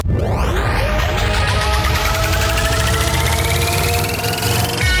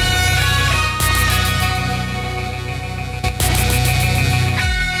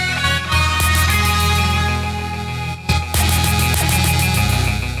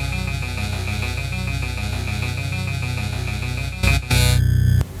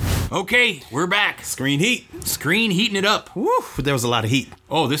Okay, we're back. Screen heat. Screen heating it up. Woo, there was a lot of heat.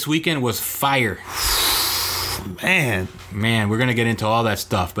 Oh, this weekend was fire. Man, we're going to get into all that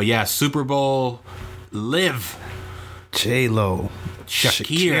stuff. But yeah, Super Bowl, Liv, J-Lo,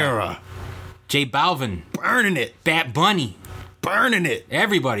 Shakira, J Balvin, burning it, Bat Bunny, burning it,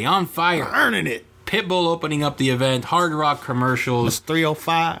 everybody on fire. burning it. Pitbull opening up the event, Hard Rock commercials.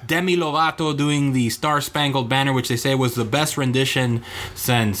 305. Demi Lovato doing the Star Spangled Banner, which they say was the best rendition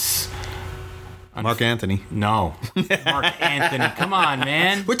since... Mark Anthony. No. Mark Anthony. Come on,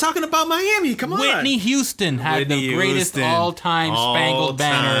 man. We're talking about Miami. Come on. Whitney Houston had the greatest all-time Spangled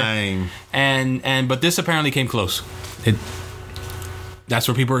Banner. But this apparently came close. That's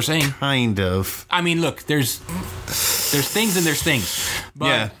what people are saying. Kind of. I mean, look, there's things and there's things.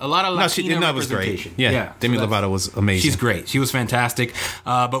 But a lot of Latina representation. Was great. Yeah. Demi Lovato was amazing. She's great. She was fantastic.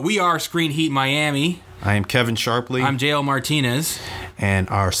 But we are Screen Heat Miami. I am Kevin Sharpley. I'm JL Martinez. And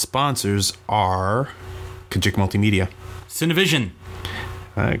our sponsors are Kajik Multimedia. Cinevision.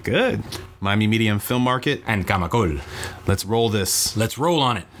 Good. Miami Media and Film Market. And Camacol. Let's roll this. Let's roll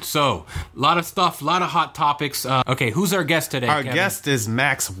on it. So, a lot of stuff, a lot of hot topics. Okay, who's our guest today, Our Kevin? guest is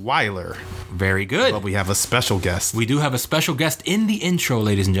Max Weiler. Very good. But we have a special guest. We do have a special guest in the intro,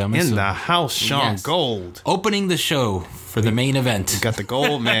 ladies and gentlemen. In the house, Sean Gold. Opening the show for the main event. We got the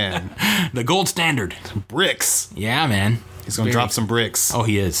gold man. The gold standard. Bricks. Yeah, man. He's going to drop some bricks. Oh,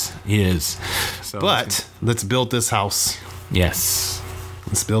 he is. He is. So but let's build this house. Yes.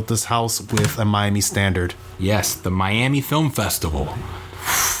 Let's build this house with a Miami standard. Yes, the Miami Film Festival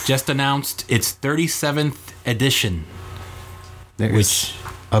just announced its 37th edition. There is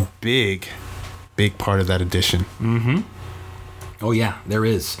a big part of that edition. Mm-hmm. Oh, yeah, there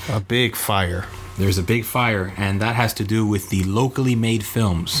is. A big fire. There's a big fire, and that has to do with the locally made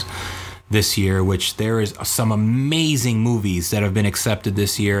films this year, which there is some amazing movies that have been accepted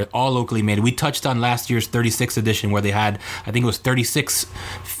this year, all locally made. We touched on last year's 36th edition where they had, I think it was 36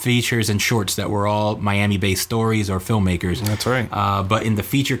 features and shorts that were all Miami-based stories or filmmakers. That's right. But in the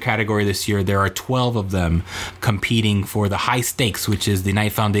feature category this year, there are 12 of them competing for the high stakes, which is the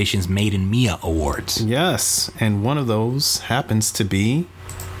Knight Foundation's Made in Mia Awards. Yes, and one of those happens to be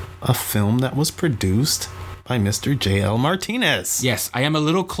a film that was produced by Mr. J.L. Martinez. Yes, I am a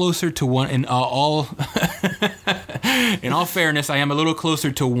little closer to one in all in all fairness, I am a little closer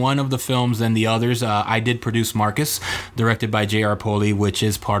to one of the films than the others. I did produce Marcus, directed by J.R. Poli, which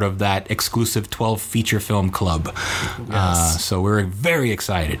is part of that exclusive 12 feature film club. Yes. So we're very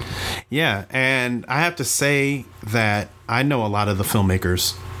excited. Yeah, and I have to say that I know a lot of the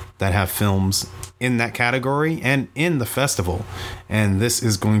filmmakers that have films in that category and in the festival, and this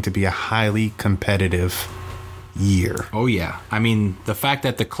is going to be a highly competitive year. Oh yeah, I mean the fact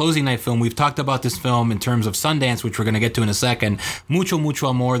that the closing night film, we've talked about this film in terms of Sundance, which we're going to get to in a second. Mucho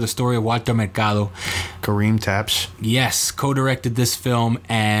Amor, the story of Walter Mercado. Kareem Tapsh. Yes, co-directed this film,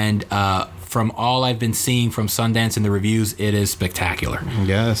 and from all I've been seeing from Sundance and the reviews, it is spectacular.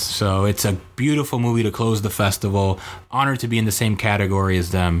 Yes. So it's a beautiful movie to close the festival. Honored to be in the same category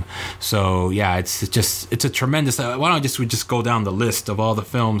as them. So yeah, it's a tremendous. Why don't we just go down the list of all the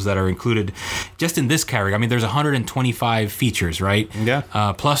films that are included just in this category? I mean, there's 125 features, right? Yeah.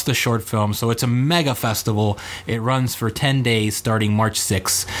 Plus the short film. So it's a mega festival. It runs for 10 days starting March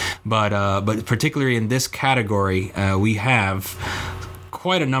 6th. But particularly in this category, we have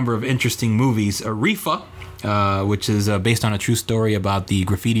quite a number of interesting movies. Rifa, which is based on a true story about the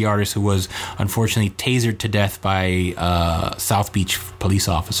graffiti artist who was unfortunately tasered to death by South Beach police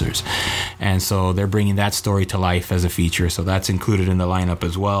officers. And so they're bringing that story to life as a feature. So that's included in the lineup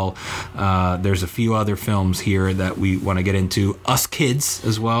as well. There's a few other films here that we want to get into. Us Kids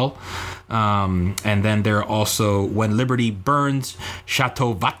as well. And then there are also When Liberty Burns,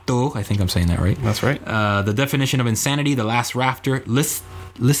 Chateau Vato. I think I'm saying that right. That's right. The Definition of Insanity, The Last Rafter, Listen.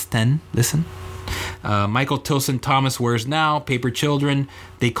 Michael Tilson Thomas Wears Now, Paper Children,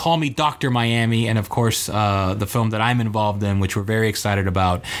 They Call Me Dr. Miami, and of course the film that I'm involved in, which we're very excited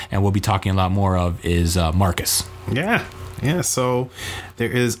about and we'll be talking a lot more of, is Marcus. Yeah, so there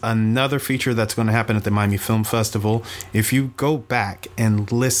is another feature that's going to happen at the Miami Film Festival. If you go back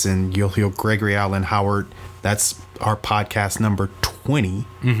and listen, you'll hear Gregory Allen Howard. That's our podcast number 20,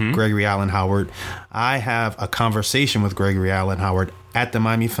 Gregory Allen Howard. I have a conversation with Gregory Allen Howard at the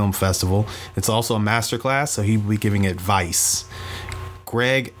Miami Film Festival. It's also a masterclass, so he will be giving advice.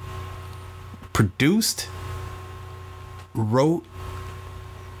 Greg produced, wrote,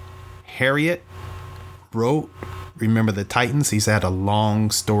 wrote Remember the Titans. He's had a long,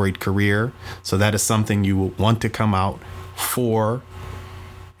 storied career, so that is something you will want to come out for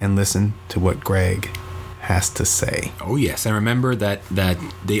and listen to what Greg has to say. Oh yes, and remember that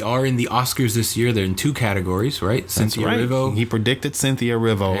they are in the Oscars this year. They're in 2 categories, right? Cynthia Erivo. He predicted Cynthia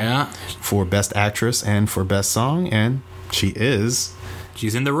Erivo for Best Actress and for Best Song, and she's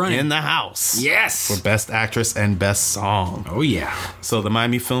in the running. In the house. Yes. For Best Actress and Best Song. Oh yeah. So the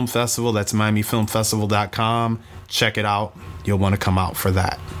Miami Film Festival, that's MiamiFilmFestival.com. Check it out. You'll want to come out for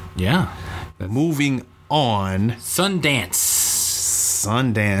that. Yeah. Moving on. Sundance.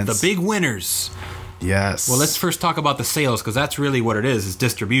 The big winners. Yes. Well, let's first talk about the sales, because that's really what it is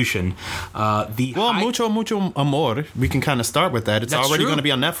distribution. Mucho Amor, we can kind of start with that. It's already going to be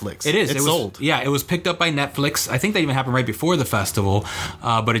on Netflix. It is. It's sold. Yeah, it was picked up by Netflix. I think that even happened right before the festival,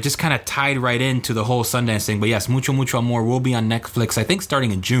 but it just kind of tied right into the whole Sundance thing. But yes, Mucho Amor will be on Netflix, I think, starting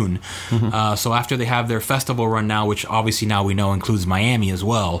in June. Mm-hmm. So after they have their festival run now, which obviously now we know includes Miami as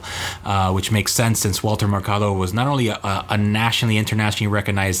well, which makes sense since Walter Mercado was not only a nationally, internationally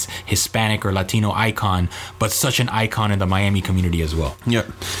recognized Hispanic or Latino icon, but such an icon in the Miami community as well. Yep.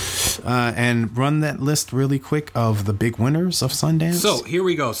 And run that list really quick of the big winners of Sundance. So here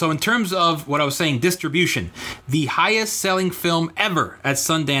we go. So in terms of what I was saying, distribution, the highest selling film ever at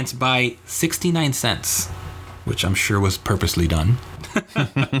Sundance by 69 cents, which I'm sure was purposely done.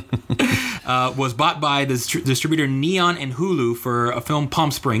 Was bought by the distributor Neon and Hulu for a film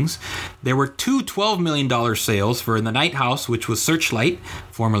Palm Springs. There were 2 $12 million sales for The Night House, which was Searchlight,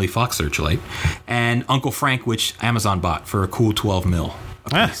 formerly Fox Searchlight, and Uncle Frank, which Amazon bought for a cool $12 million.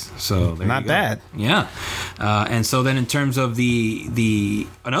 So there not bad. Yeah. And so then in terms of the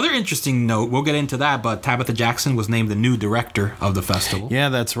another interesting note, we'll get into that, but Tabitha Jackson was named the new director of the festival. Yeah,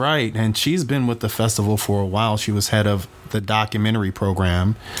 that's right. And she's been with the festival for a while. She was head of the documentary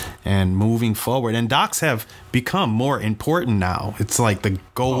program, and moving forward, and docs have become more important now. It's like the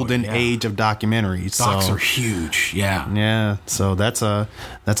golden age of documentaries. Docs are huge. Yeah. So that's a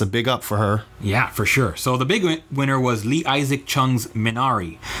big up for her. Yeah, for sure. So the big winner was Lee Isaac Chung's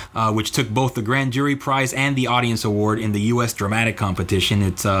Minari, which took both the Grand Jury Prize and the Audience Award in the U.S. Dramatic Competition.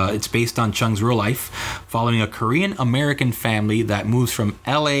 It's based on Chung's real life, following a Korean American family that moves from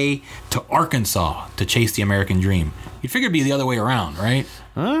L.A. to Arkansas to chase the American dream. You'd figure it'd be the other way around, right?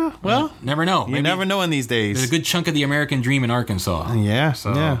 Well, never know. You never know in these days. There's a good chunk of the American dream in Arkansas. Yeah,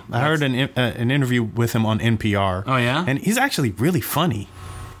 I heard an interview with him on NPR. Oh, yeah? And he's actually really funny.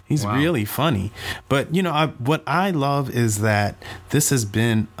 He's really funny. But, what I love is that this has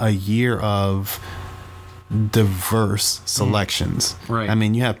been a year of diverse selections. Right. I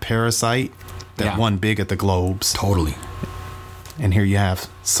mean, you have Parasite that won big at the Globes. Totally. And here you have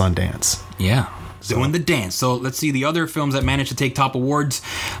Sundance. Yeah. Doing the dance. So let's see the other films that managed to take top awards.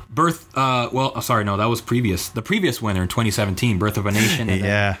 That was previous. The previous winner in 2017, Birth of a Nation.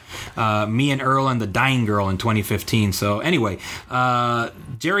 And Me and Earl and the Dying Girl in 2015. So anyway,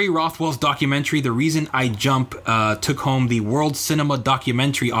 Jerry Rothwell's documentary, The Reason I Jump, took home the World Cinema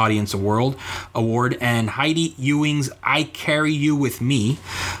Documentary Audience Award, and Heidi Ewing's I Carry You With Me,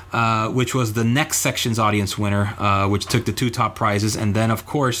 which was the next section's audience winner, which took the 2 top prizes. And then, of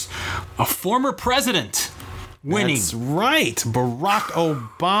course, a former president winning. That's right. Barack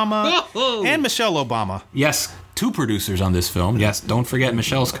Obama and Michelle Obama. Yes, 2 producers on this film. Yes, don't forget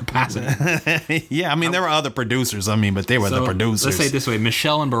Michelle's capacity. Yeah, I mean, there were other producers, but they were the producers. Let's say it this way.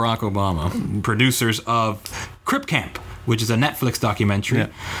 Michelle and Barack Obama, producers of Crip Camp, which is a Netflix documentary,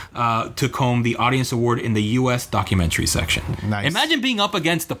 took home the Audience Award in the U.S. documentary section. Nice. Imagine being up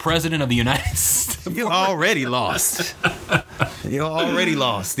against the President of the United States. You already lost. You're already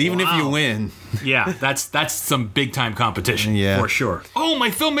lost, even if you win. Yeah, that's some big time competition, for sure. Oh,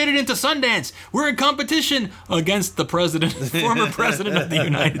 my film made it into Sundance. We're in competition against the former president of the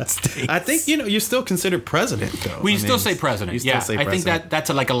United States. I think you're still considered president, though. Well, you still say president. I think that's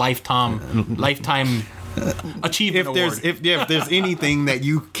a lifetime achievement award. If there's anything that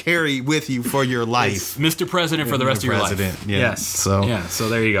you carry with you for your life, it's Mr. President for the rest of your life. Yeah. Yes. So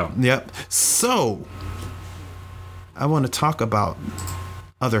there you go. Yep. So I want to talk about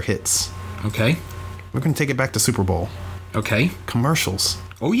other hits. Okay. We're going to take it back to Super Bowl. Okay. Commercials.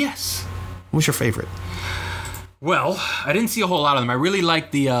 Oh, yes. What's your favorite? Well, I didn't see a whole lot of them. I really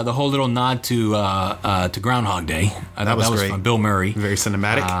liked the whole little nod to Groundhog Day. That was great. From Bill Murray. Very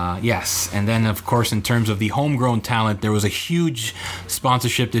cinematic. Yes. And then, of course, in terms of the homegrown talent, there was a huge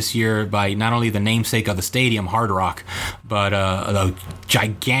sponsorship this year by not only the namesake of the stadium, Hard Rock, but a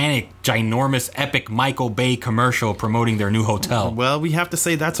ginormous, epic Michael Bay commercial promoting their new hotel. Well, we have to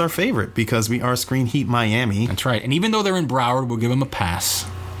say that's our favorite because we are Screen Heat Miami. That's right. And even though they're in Broward, we'll give them a pass.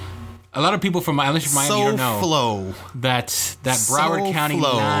 A lot of people from Miami don't know Flow. that Broward County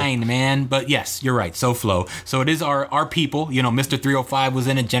Flow. line, man. But yes, you're right. Flow. So it is our people. You know, Mr. 305 was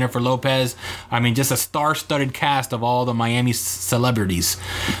in it. Jennifer Lopez. I mean, just a star-studded cast of all the Miami celebrities.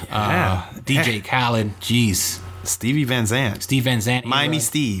 Yeah. DJ Khaled. Jeez. Stevie Van Zandt. Steve Van Zandt. Miami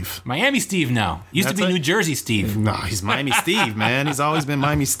Steve. Miami Steve now. Used to That's be it? New Jersey Steve. No, he's Miami Steve, man. He's always been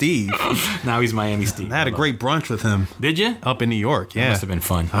Miami Steve. Now he's Miami Steve. I had a great brunch with him Did you? up in New York. That Yeah. must have been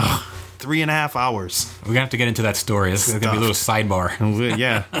fun. 3.5 hours. We're going to have to get into that story. It's going to be a little sidebar.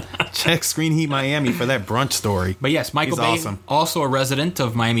 Yeah. Check Screen Heat Miami for that brunch story. But yes, Michael He's Bay, awesome. also a resident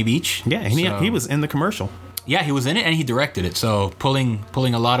of Miami Beach. Yeah, and So- he was in the commercial. Yeah, he was in it and he directed it. So pulling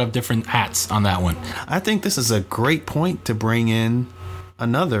a lot of different hats on that one. I think this is a great point to bring in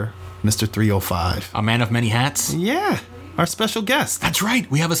another Mr. 305. A man of many hats. Yeah, our special guest, That's right.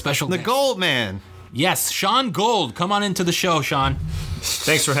 We have a special the guest. Gold Man. Yes, Sean Gold. Come on into the show, Sean.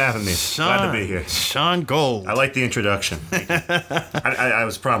 Thanks for having me. Glad to be here. Sean Gold. I like the introduction. I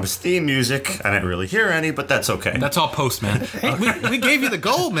was promised theme music. I didn't really hear any, but that's okay. That's all post, man. we gave you the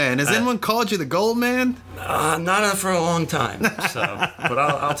Gold Man. Has anyone called you the Gold Man? Not for a long time. So, but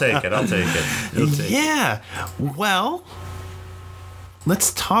I'll take it. I'll take it. You'll take it. Yeah. Well,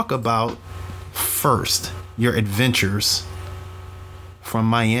 let's talk about first your adventures from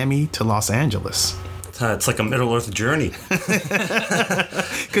Miami to Los Angeles. It's like a Middle Earth journey.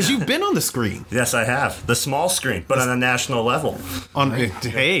 Because you've been on the screen. Yes, I have. The small screen, but on a national level.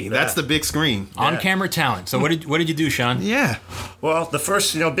 Hey, that's the big screen. On camera talent. So what did you do, Sean? Yeah. Well, the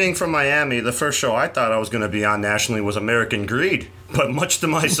first, being from Miami, the first show I thought I was going to be on nationally was American Greed. But much to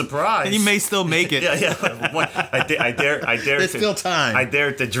my surprise, And you may still make it. yeah. I dare. There's still time. I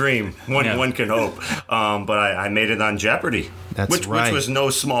dared to dream. One can hope. But I made it on Jeopardy. That's right. Which was no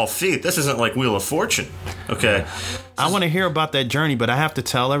small feat. This isn't like Wheel of Fortune. Okay. I want to hear about that journey, but I have to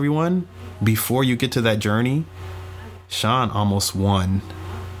tell everyone before you get to that journey, Sean almost won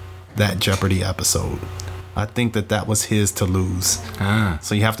that Jeopardy episode. I think that was his to lose.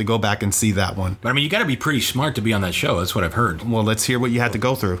 So you have to go back and see that one. But I mean, you got to be pretty smart to be on that show. That's what I've heard. Well, let's hear what you had to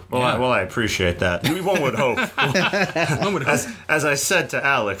go through. Well, I appreciate that. One would hope. As I said to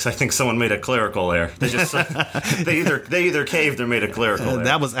Alex, I think someone made a clerical error. They just they either caved or made a clerical error.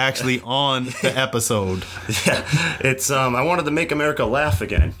 That was actually on the episode. Yeah, it's I wanted to make America laugh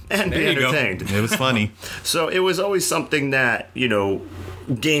again and be There you go. entertained. It was funny. So it was always something that,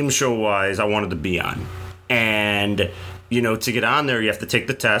 game show wise, I wanted to be on. And, to get on there, you have to take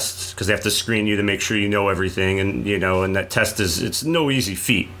the tests because they have to screen you to make sure you know everything. And, and that test it's no easy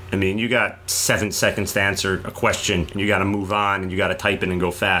feat. I mean, you got 7 seconds to answer a question and you got to move on and you got to type it and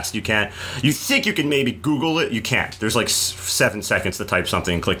go fast. You think you can maybe Google it. You can't. There's like 7 seconds to type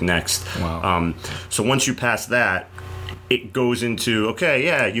something and click next. Wow. So once you pass that, it goes into, okay,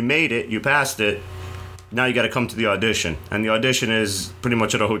 yeah, you made it, you passed it. Now you got to come to the audition. And the audition is pretty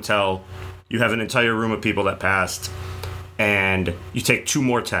much at a hotel. You have an entire room of people that passed. And you take 2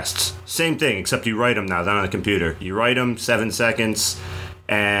 more tests. Same thing, except you write them now, not on the computer. You write them, 7 seconds.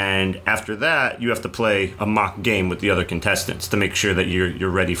 And after that, you have to play a mock game with the other contestants to make sure that you're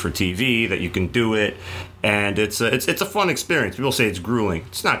ready for TV, that you can do it. And it's a fun experience. People say it's grueling.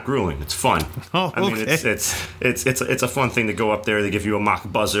 It's not grueling. It's fun. Oh, I mean, okay. it's a fun thing to go up there. They give you a mock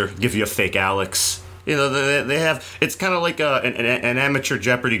buzzer, give you a fake Alex. They have. It's kind of like an amateur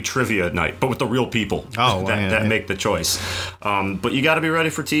Jeopardy trivia night, but with the real people that make the choice. But you got to be ready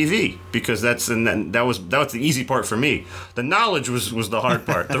for TV because that was the easy part for me. The knowledge was the hard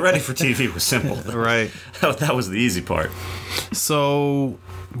part. The ready for TV was simple. Right. That was the easy part. So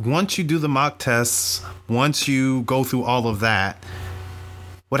once you do the mock tests, once you go through all of that,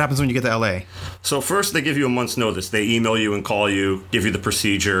 what happens when you get to LA? So first they give you a month's notice. They email you and call you, give you the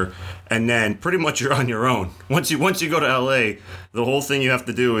procedure, and then pretty much you're on your own. Once you go to LA, the whole thing you have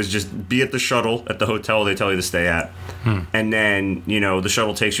to do is just be at the shuttle at the hotel they tell you to stay at. And then, the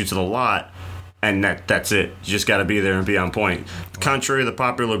shuttle takes you to the lot. And that's it. You just got to be there and be on point. Contrary to the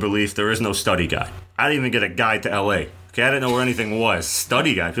popular belief, there is no study guide. I didn't even get a guide to LA. Okay, I didn't know where anything was.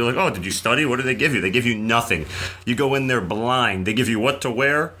 Study guide. People are like, oh, did you study? What did they give you? They give you nothing. You go in there blind. They give you what to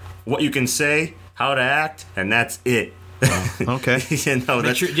wear, what you can say, how to act, and that's it. Okay.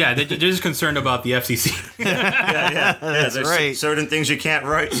 They're just concerned about the FCC. Yeah. That's There's right. certain things you can't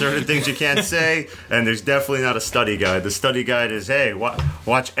write, certain things you can't say, and there's definitely not a study guide. The study guide is, hey,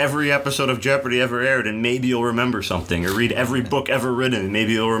 watch every episode of Jeopardy ever aired, and maybe you'll remember something, or read every book ever written, and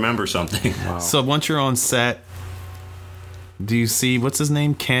maybe you'll remember something. Wow. So once you're on set, do you see, what's his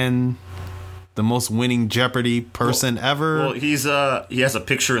name? Ken, the most winning Jeopardy person ever? Well, he has a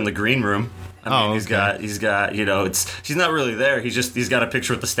picture in the green room. I mean, he's got, you know, she's not really there. He's got a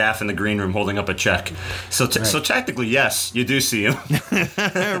picture with the staff in the green room holding up a check. So technically, yes, you do see him.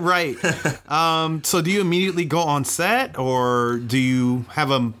 Right. So do you immediately go on set, or do you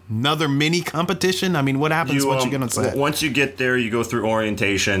have another mini competition? I mean, what happens once you get on set? Once you get there, you go through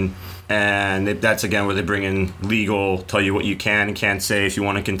orientation, and that's again where they bring in legal, tell you what you can and can't say if you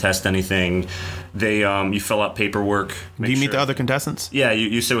want to contest anything. They you fill out paperwork. Do you meet the other contestants? Yeah,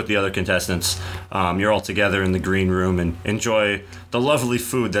 you sit with the other contestants. You're all together in the green room and enjoy the lovely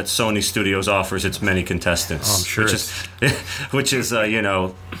food that Sony Studios offers its many contestants. Oh, I'm sure. Which is you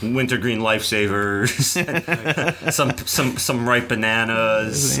know, wintergreen lifesavers, some ripe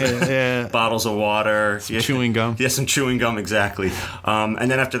bananas, bottles of water, chewing gum. Yeah, some chewing gum, exactly. And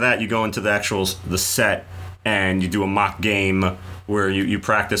then after that, you go into the set and you do a mock game where you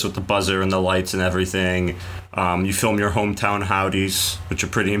practice with the buzzer and the lights and everything. You film your hometown howdies, which are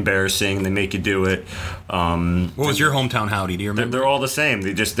pretty embarrassing. They make you do it. What was your hometown howdy? Do you remember? They're all the same.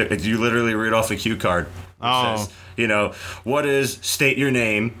 You literally read off a cue card. It says, you know, what is state your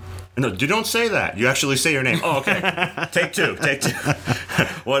name? No, you don't say that. You actually say your name. Oh, okay. Take two.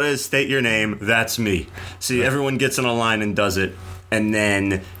 What is state your name? That's me. See, everyone gets in a line and does it. And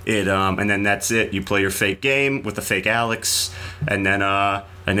then that's it. You play your fake game with the fake Alex, and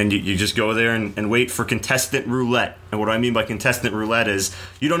then you just go there and wait for contestant roulette. And what I mean by contestant roulette is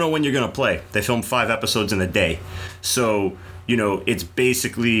you don't know when you're gonna play. They film 5 episodes in a day, so you know it's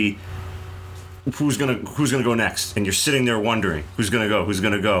basically who's gonna go next, and you're sitting there wondering who's gonna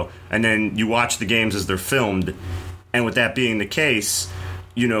go, and then you watch the games as they're filmed, and with that being the case,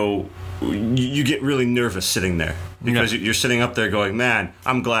 you know. You get really nervous sitting there because you're sitting up there going, man,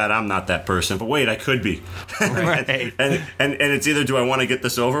 I'm glad I'm not that person. But wait, I could be. Right. and it's either do I want to get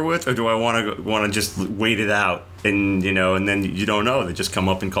this over with or do I want to just wait it out? And you know, and then you don't know. They just come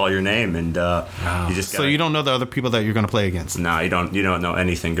up and call your name, and you just. So you don't know the other people that you're going to play against. No, you don't know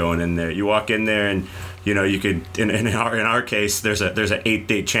anything going in there. You walk in there, and you know you could. In our case, there's a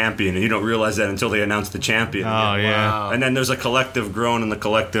 8-day champion, and you don't realize that until they announce the champion. Oh yeah. Wow. And then there's a collective groan in the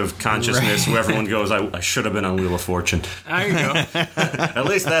collective consciousness where everyone goes, I should have been on Wheel of Fortune. There you go. At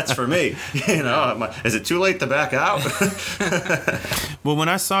least that's for me. You know, is it too late to back out? Well, when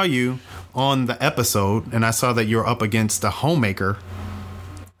I saw you on the episode and I saw that you're up against a homemaker,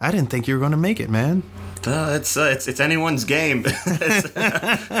 I didn't think you were going to make it, man. It's anyone's game.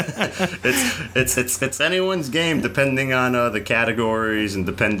 It's anyone's game, depending on the categories and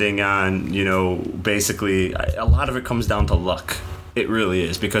depending on, you know, basically a lot of it comes down to luck. It really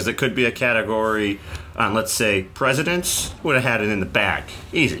is, because it could be a category on, let's say, presidents. Would have had it in the bag,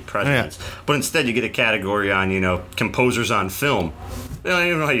 easy, presidents. Yeah. But instead, you get a category on, you know, composers on film. You don't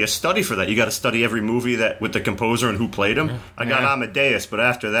even know how you study for that. You got to study every movie that with the composer and who played him. I got Amadeus, but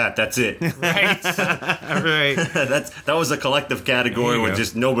after that, that's it. Right. Right. That was a collective category where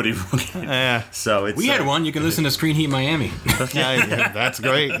just nobody. Yeah. So we had one. You can listen to Screen Heat Miami. Yeah, that's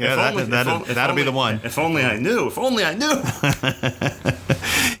great. Yeah, that'll be the one. If only I knew. If only I knew.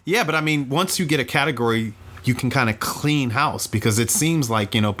 Yeah, but I mean, once you get a category, you can kind of clean house, because it seems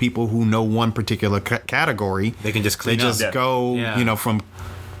like, you know, people who know one particular category, They can just clean they just up. go, Yeah. you know, from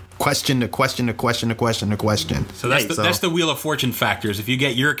question to question to question to question to question. So that's the Wheel of Fortune factors. If you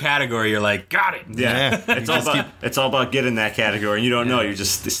get your category, you're like, got it. Yeah. It's all about getting that category, and you don't know. You're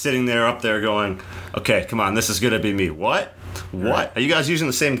just sitting there up there going, okay, come on, this is gonna be me. What? Are you guys using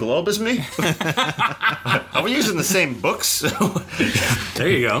the same globe as me? Are we using the same books? There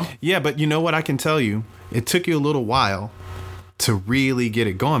you go. Yeah, but you know what I can tell you? It took you a little while to really get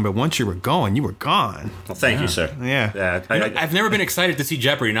it going, but once you were going, you were gone. Well, thank you, sir. Yeah. I've never been excited to see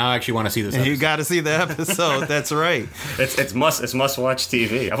Jeopardy. Now I actually want to see this episode. You got to see the episode. That's right. It's must watch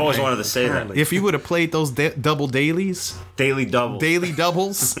TV. I've always wanted to say that. If you would have played those double dailies, Daily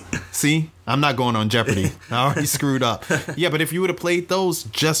doubles. see, I'm not going on Jeopardy. I already screwed up. Yeah, but if you would have played those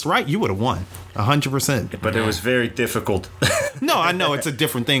just right, you would have won 100%. But it was very difficult. No, I know it's a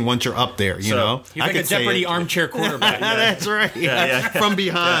different thing once you're up there. You know, He's like a Jeopardy armchair quarterback. That's right. Yeah. From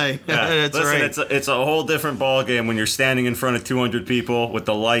behind. That's Listen, right. it's a whole different ball game when you're standing in front of 200 people with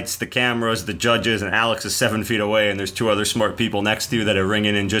the lights, the cameras, the judges, and Alex is 7 feet away, and there's 2 other smart people next to you that are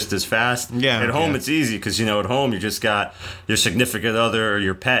ringing in just as fast. Yeah. At home, it's easy because, you know, at home you just got your significant other or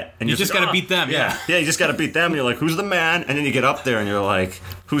your pet, and You just got to beat them. Yeah, you just got to beat them. You're like, who's the man? And then you get up there and you're like,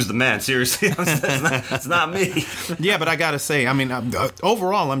 who's the man? Seriously, it's not me. Yeah, but I gotta say, I mean,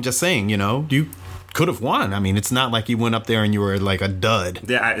 overall, I'm just saying, you know, you could have won. I mean, it's not like you went up there and you were like a dud.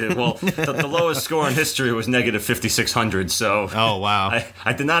 Yeah, the lowest score in history was negative 5,600. So, Oh, wow.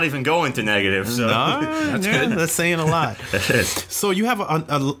 I did not even go into negative. So, That's good. That's saying a lot. It is. So you have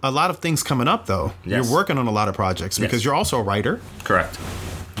a lot of things coming up, though. Yes. You're working on a lot of projects because you're also a writer. Correct.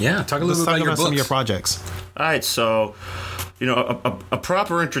 Yeah, talk a Let's little talk bit about your about some of your books. projects. All right, so a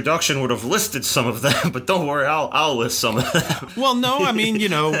proper introduction would have listed some of them, but don't worry, I'll list some of them. Well, no, I mean,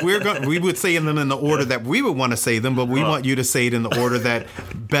 we would say them in the order that we would want to say them, but we want you to say it in the order that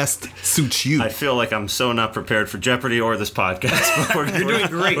best suits you. I feel like I'm so not prepared for Jeopardy or this podcast. But You're doing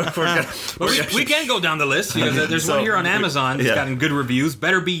great. We can go down the list because there's one here on Amazon that's gotten good reviews.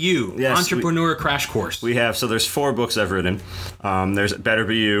 Better Be You, Yes, Entrepreneur Crash Course. So there's 4 books I've written. There's Better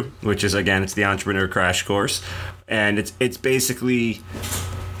Be You, which is, again, it's the Entrepreneur Crash Course. And it's basically,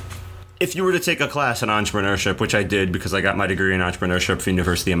 if you were to take a class in entrepreneurship, which I did because I got my degree in entrepreneurship from the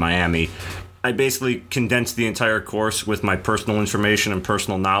University of Miami, I basically condensed the entire course with my personal information and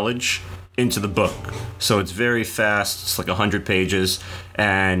personal knowledge into the book. So it's very fast. It's like 100 pages,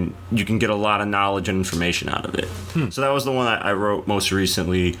 and you can get a lot of knowledge and information out of it. So that was the one I wrote most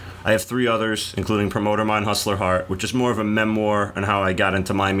recently. I have 3 others, including Promoter Mind, Hustler Heart, which is more of a memoir on how I got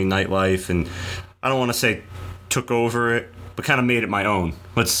into Miami nightlife, and I don't want to say took over it, but kind of made it my own.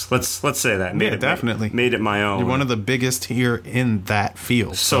 Let's say that. Definitely. Made it my own. You're one of the biggest here in that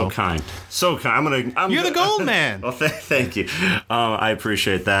field. So kind. You're the gold man. Well, thank you. I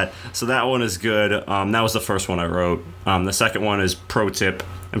appreciate that. So that one is good. That was the first one I wrote. The second one is Pro Tip.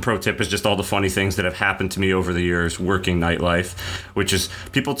 And Pro Tip is just all the funny things that have happened to me over the years working nightlife, which is,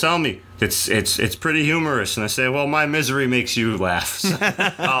 people tell me it's pretty humorous, and I say, well, my misery makes you laugh. So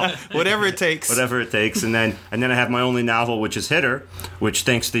Whatever it takes. whatever it takes. And then I have my only novel, which is Hitter, which,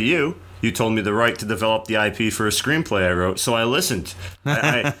 thanks to you told me the right to develop the IP for a screenplay I wrote, so I listened.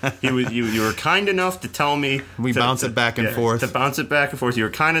 You were kind enough to tell me. We bounce it back and forth. To bounce it back and forth. You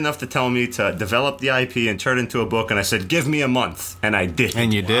were kind enough to tell me to develop the IP and turn it into a book, and I said, give me a month. And I did.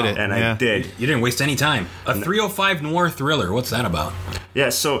 And you did it. And Yeah. I did. You didn't waste any time. A 305 noir thriller. What's that about? Yeah,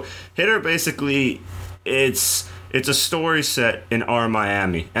 so Hitter, basically, it's a story set in our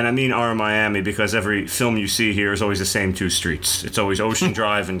Miami. And I mean our Miami because every film you see here is always the same 2 streets. It's always Ocean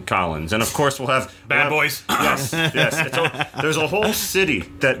Drive and Collins. And of course we'll have Bad Boys. Yes. There's a whole city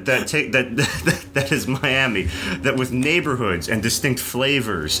that is Miami, that with neighborhoods and distinct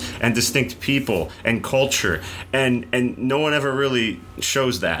flavors and distinct people and culture, and no one ever really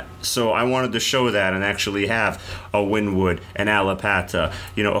shows that. So I wanted to show that and actually have a Wynwood, an Alapata,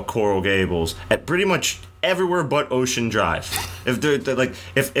 a Coral Gables, at pretty much everywhere but Ocean Drive.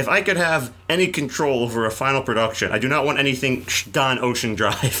 If I could have any control over a final production, I do not want anything done Ocean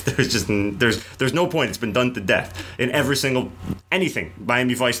Drive. There's no point. It's been done to death in every single anything.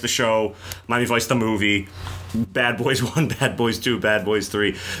 Miami Vice the show, Miami Vice the movie, Bad Boys 1, Bad Boys 2, Bad Boys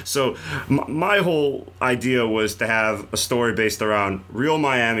 3. So my whole idea was to have a story based around real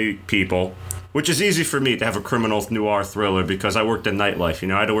Miami people, which is easy for me to have a criminal noir thriller because I worked in nightlife.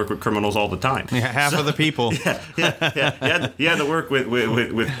 I had to work with criminals all the time. Yeah, half of the people. Yeah. You had to work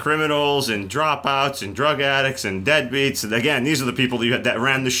with criminals and dropouts and drug addicts and deadbeats. And again, these are the people that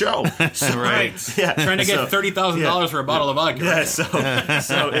ran the show. So, Right. Yeah. Trying to get $30,000 for a bottle of vodka. Yeah, so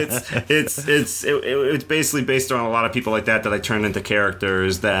it's basically based on a lot of people like that I turned into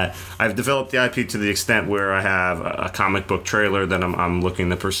characters. That I've developed the IP to the extent where I have a comic book trailer that I'm looking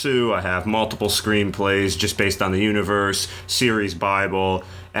to pursue. I have multiple screenplays just based on the universe, series Bible,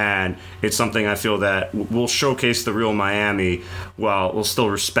 and it's something I feel that will showcase the real Miami while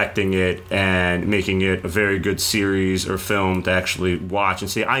still respecting it and making it a very good series or film to actually watch and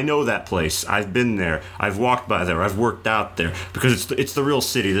say, I know that place, I've been there, I've walked by there, I've worked out there, because it's the real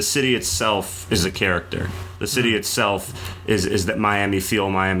city. The city itself is a character. The city itself is that Miami feel,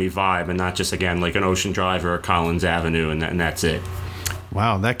 Miami vibe, and not just, again, like an Ocean Drive or a Collins Avenue, and that's it.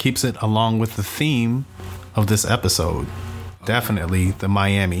 Wow, that keeps it along with the theme of this episode. Definitely the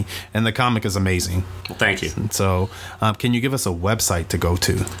Miami. And the comic is amazing. Well, thank you. So, can you give us a website to go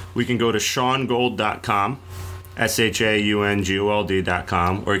to? We can go to SeanGold.com,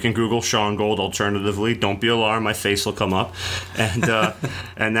 SeanGold.com, or you can Google Sean Gold alternatively. Don't be alarmed, my face will come up. And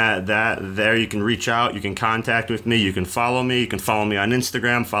and that there you can reach out, you can contact with me, you can follow me on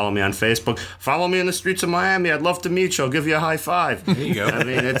Instagram, follow me on Facebook, follow me in the streets of Miami. I'd love to meet you. I'll give you a high five. There you go. I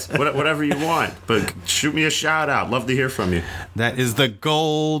mean, it's whatever you want, but shoot me a shout out. Love to hear from you. That is the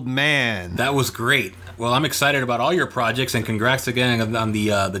Gold Man. That was great. Well, I'm excited about all your projects, and congrats again on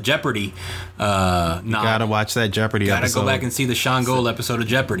the Jeopardy novel. Gotta watch that that Jeopardy Gotta episode. go back and see the Sean Gold episode of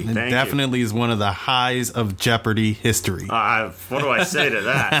Jeopardy. It Thank definitely is one of the highs of Jeopardy history. What do I say to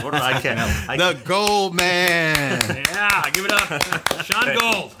that? What do I can't? The Gold Man. Yeah, give it up. Sean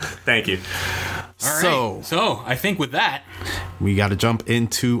Gold. Thank you. All right. So I think with that, We got to jump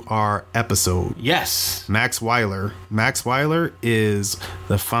into our episode. yes. Max Weiler. Max Weiler is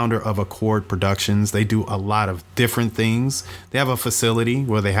the founder of Accord Productions. They do a lot of different things. They have a facility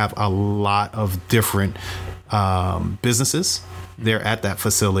where they have a lot of different businesses. They're at that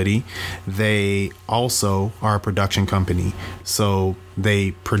facility. They also are a production company. So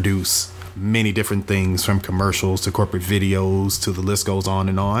they produce many different things, from commercials to corporate videos to the list goes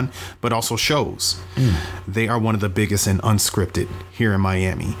on, but also shows. They are one of the biggest in unscripted here in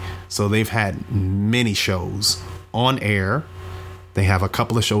Miami. So they've had many shows on air. They have a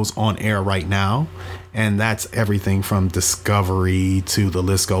couple of shows on air right now, and that's everything from Discovery to the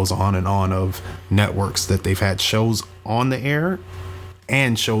list goes on of networks that they've had shows on the air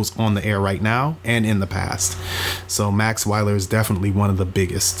and shows on the air right now and in the past. So Max Weiler is definitely one of the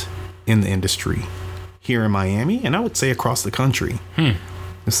biggest in the industry here in Miami, and I would say across the country.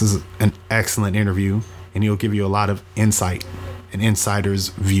 This is an excellent interview, and he'll give you a lot of insight, an insider's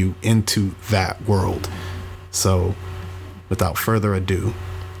view into that world. So without further ado,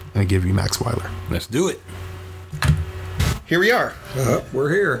 I give you Max Weiler. Let's do it. Here we are. We're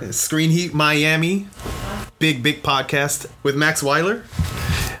here. Screen Heat Miami, big podcast with Max Weiler.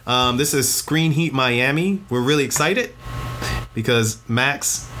 This is Screen Heat Miami. We're really excited because,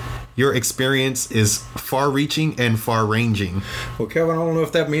 Max, your experience is far-reaching and far-ranging. Well, Kevin, I don't know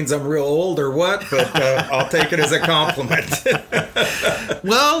if that means I'm real old or what, but I'll take it as a compliment.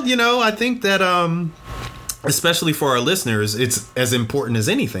 Well, I think that especially for our listeners, it's as important as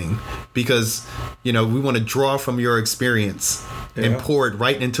anything, because we want to draw from your experience and pour it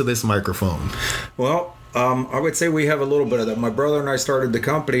right into this microphone. Well, I would say we have a little bit of that. My brother and I started the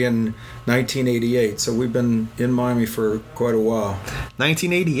company in 1988, so we've been in Miami for quite a while.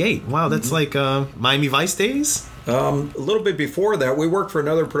 1988. Wow, that's like Miami Vice days? A little bit before that, we worked for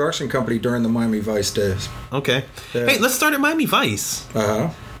another production company during the Miami Vice days. Okay. Yeah. Hey, let's start at Miami Vice.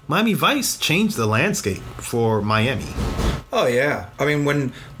 Uh-huh. Miami Vice changed the landscape for Miami. Oh yeah, I mean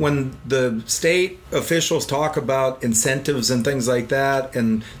when the state officials talk about incentives and things like that,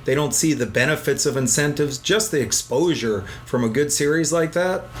 and they don't see the benefits of incentives, just the exposure from a good series like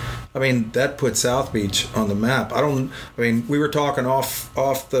that, I mean that put South Beach on the map. We were talking off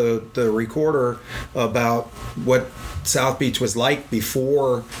the recorder about what South Beach was like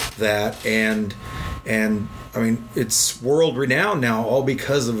before that, and I mean, it's world renowned now, all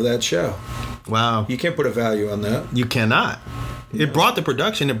because of that show. Wow. You can't put a value on that. You cannot. It brought the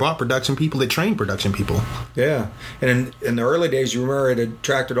production. It brought production people. It trained production people. Yeah. And in the early days, you remember it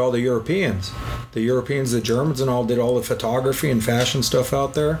attracted all the Europeans. The Europeans, the Germans, and all did all the photography and fashion stuff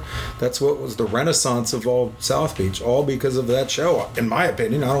out there. That's what was the renaissance of all South Beach, all because of that show, in my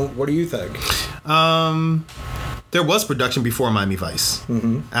opinion. What do you think? There was production before Miami Vice.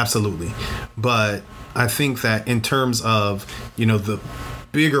 Mm-hmm. Absolutely. But I think that in terms of, the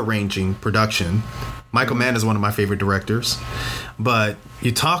bigger ranging production, Michael Mann is one of my favorite directors. But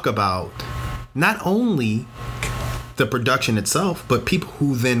you talk about not only the production itself, but people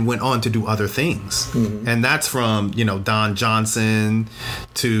who then went on to do other things. Mm-hmm. And that's from, Don Johnson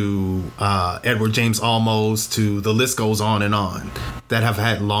to Edward James Olmos to the list goes on, that have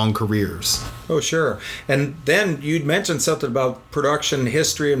had long careers. Oh, sure. And then you'd mentioned something about production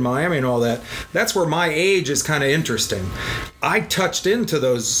history in Miami and all that. That's where my age is kind of interesting. I touched into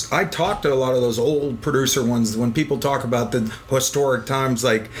those. I talked to a lot of those old producer ones when people talk about the historic times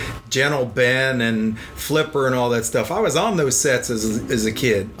like Gentle Ben and Flipper and all that stuff. I was on those sets as a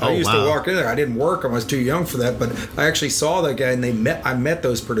kid. I used to walk in there. I didn't work. I was too young for that, but I actually saw that guy, and I met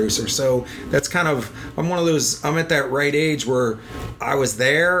those producers. So that's kind of, I'm one of those, I'm at that right age where I was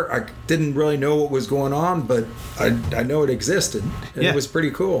there. I didn't really know what was going on, but I know it existed, and it was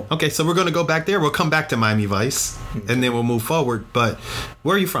pretty cool. Okay, so we're going to go back there. We'll come back to Miami Vice, and then we'll move forward. But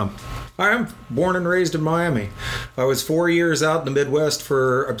where are you from? I'm born and raised in Miami. I was 4 years out in the Midwest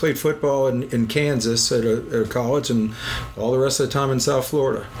I played football in Kansas at a college, and all the rest of the time in South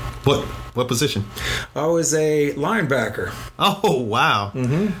Florida. What position? I was a linebacker. Oh, wow.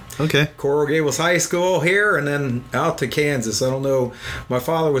 Mm-hmm. Okay. Coral Gables High School here, and then out to Kansas. I don't know. My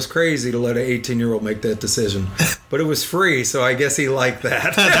father was crazy to let an 18-year-old make that decision. but it was free, so I guess he liked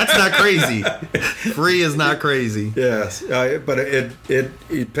that. That's not crazy. Free is not crazy. Yes, but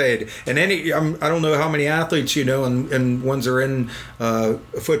it paid. And I don't know how many athletes you know, and ones are in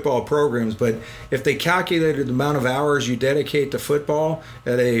football programs, but if they calculated the amount of hours you dedicate to football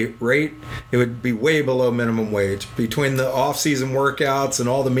at a rate, it would be way below minimum wage. Between the off-season workouts and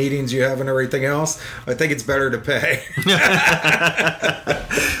all the meetings you have and everything else, I think it's better to pay.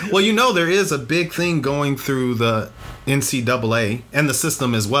 Well, you know, there is a big thing going through the NCAA and the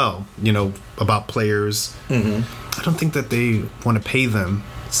system as well, you know, about players. I don't think that they want to pay them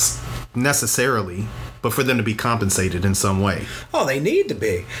necessarily, but for them to be compensated in some way. Oh, they need to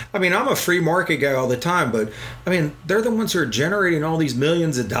be. I mean, I'm a free market guy all the time, but I mean, they're the ones who are generating all these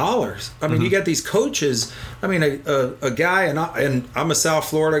millions of dollars. I mean, you got these coaches. I mean, a guy, and I'm a South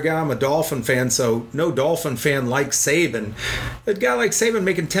Florida guy. I'm a Dolphin fan, so no Dolphin fan likes Saban. A guy like Saban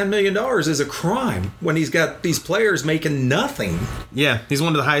making $10 million is a crime when he's got these players making nothing. Yeah, he's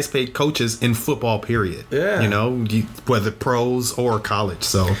one of the highest paid coaches in football, period. Yeah. You know, whether pros or college.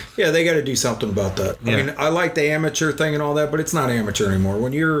 So yeah, they got to do something about that. Yeah. I mean, I like the amateur thing and all that, but it's not amateur anymore.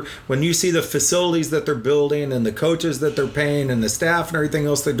 When you see the facilities that they're building and the coaches that they're paying and the staff and everything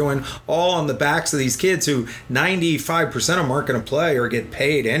else they're doing, all on the backs of these kids who 95% of them aren't going to play or get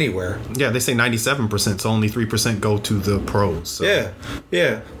paid anywhere. Yeah, they say 97%, so only 3% go to the pros. So.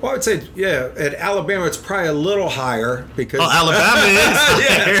 Yeah. Well, I would say, at Alabama, it's probably a little higher because... Oh, Alabama is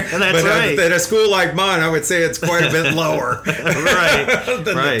higher. That's right. At a school like mine, I would say it's quite a bit lower. Right.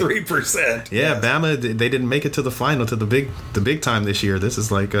 than the 3%. Yeah, yes. Bama, they didn't make it to the final, to the big time this year. This is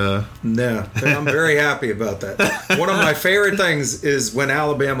like... No, I'm very happy about that. One of my favorite things is when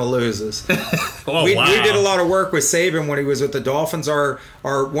Alabama loses. We did a lot of work with Saban when he was with the Dolphins. Our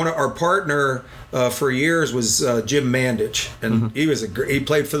partner for years was Jim Mandich, and he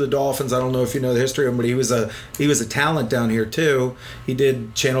played for the Dolphins. I don't know if you know the history of him, but he was a talent down here too. He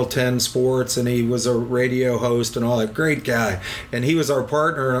did Channel 10 Sports, and he was a radio host and all that. Great guy, and he was our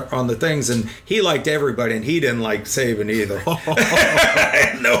partner on the things, and he liked everybody, and he didn't like Saban either.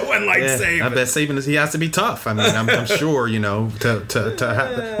 No one likes Saban. I bet Saban he has to be tough. I mean, I'm sure, you know, to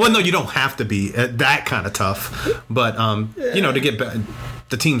have. Well, no, you don't have to be that kind of tough, but you know, to get back.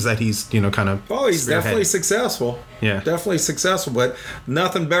 The teams that he's, you know, kind of... Oh, he's definitely successful. Yeah. Definitely successful, but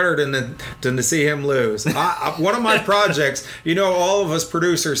nothing better than to see him lose. One of my projects, you know, all of us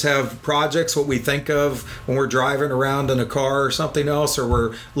producers have projects, what we think of when we're driving around in a car or something else, or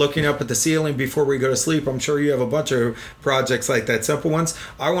we're looking up at the ceiling before we go to sleep. I'm sure you have a bunch of projects like that, simple ones.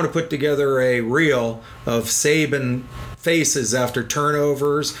 I want to put together a reel of Saban faces after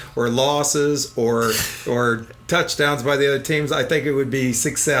turnovers or losses or touchdowns by the other teams. I think it would be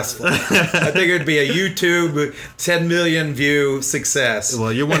successful. I think it would be a YouTube 10 million view success.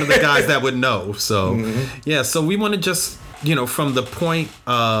 Well, you're one of the guys that would know. So, yeah, so we want to just, you know, from the point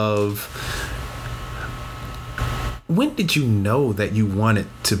of when did you know that you wanted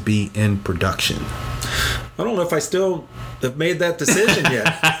to be in production? I don't know if I still have made that decision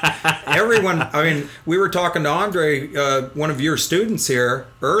yet. Everyone, I mean, we were talking to Andre, one of your students here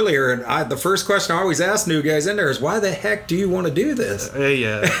earlier, and the first question I always ask new guys in there is, why the heck do you want to do this?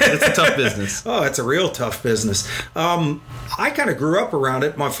 Yeah, it's a tough business. Oh, it's a real tough business. I kind of grew up around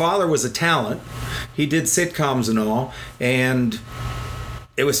it. My father was a talent. He did sitcoms and all, and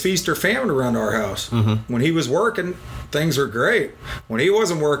it was feast or famine around our house. When he was working, things were great. When he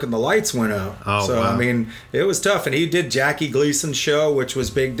wasn't working, the lights went out. Oh, so, wow. I mean, it was tough. And he did Jackie Gleason's show, which was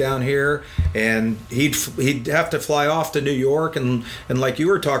big down here. And he'd have to fly off to New York. And like you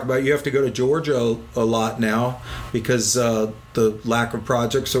were talking about, you have to go to Georgia a lot now because the lack of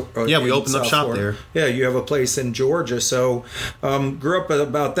projects. Yeah, we opened up shop Florida. there. Yeah, you have a place in Georgia. So grew up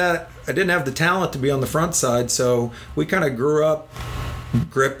about that. I didn't have the talent to be on the front side. So we kind of grew up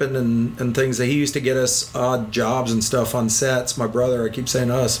gripping and things. That he used to get us odd jobs and stuff on sets. My brother, I keep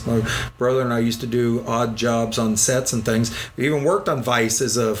saying us, my brother and I used to do odd jobs on sets and things. We even worked on Vice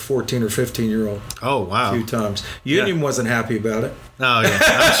as a 14 or 15 year old. Oh, wow. A few times. Union wasn't happy about it. Oh, yeah.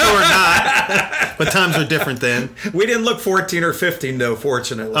 I'm sure not. But times are different then. We didn't look 14 or 15 though,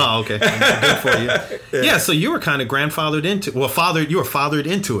 fortunately. Oh, okay. Good for you. Yeah, so you were kind of grandfathered into, you were fathered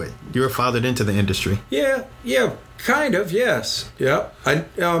into it. You were fathered into the industry. Yeah. Kind of, yes. Yeah. I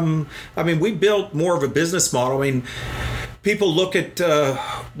mean, we built more of a business model. I mean, people look at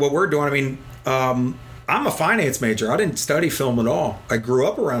what we're doing. I mean, I'm a finance major. I didn't study film at all. I grew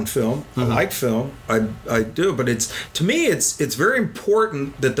up around film. I like film. I do, but to me it's very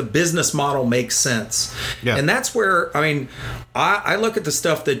important that the business model makes sense. Yeah. And that's where, I mean, I look at the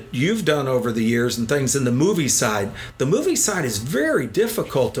stuff that you've done over the years and things in the movie side. The movie side is very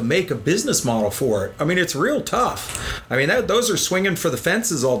difficult to make a business model for it. I mean, it's real tough. I mean, those are swinging for the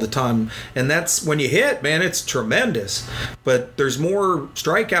fences all the time, and that's when you hit, man, it's tremendous. But there's more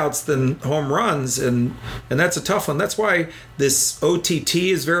strikeouts than home runs, and that's a tough one. That's why this OTT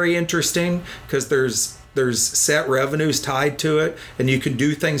is very interesting, because there's set revenues tied to it, and you can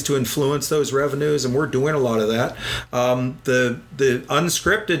do things to influence those revenues, and we're doing a lot of that. The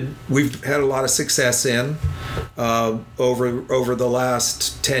unscripted, we've had a lot of success in over the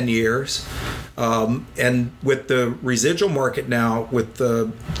last 10 years. And with the residual market now, with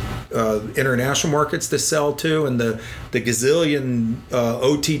the international markets to sell to, and the gazillion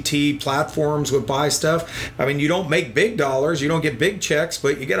OTT platforms would buy stuff. I mean, you don't make big dollars, you don't get big checks,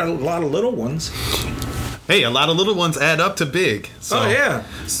 but you get a lot of little ones. Hey, a lot of little ones add up to big. So, oh, yeah.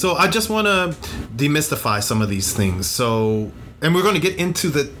 So I just want to demystify some of these things. So, and we're going to get into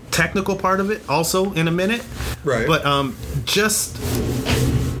the technical part of it also in a minute. Right. But just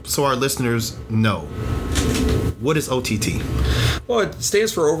so our listeners know, what is OTT? Well, it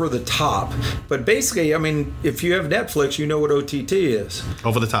stands for over the top. But basically, I mean, if you have Netflix, you know what OTT is.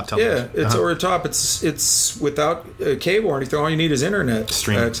 Over the top television. Yeah, it's over the top. It's without cable or anything. All you need is internet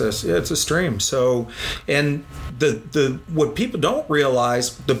access. Yeah, it's a stream. So, and the what people don't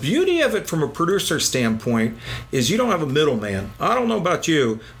realize, the beauty of it from a producer standpoint is you don't have a middleman. I don't know about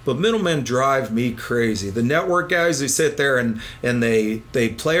you, but middlemen drive me crazy. The network guys who sit there and they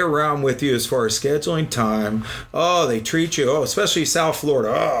play around with you as far as scheduling time. Oh, they treat you, especially South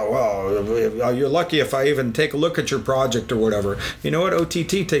Florida. Oh, well, you're lucky if I even take a look at your project or whatever. You know what?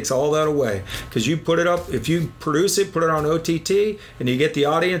 OTT takes all that away, because you put it up, if you produce it, put it on OTT, and you get the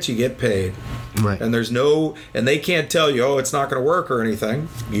audience, you get paid. Right. And and they can't tell you, oh, it's not going to work or anything.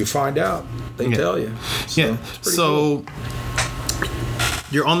 You find out. They tell you. So, yeah. So cool.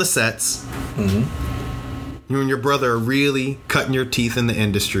 You're on the sets. Mm-hmm. You and your brother are really cutting your teeth in the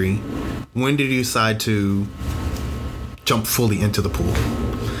industry. When did you decide to jump fully into the pool?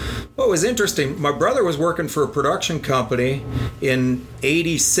 Well, it was interesting. My brother was working for a production company in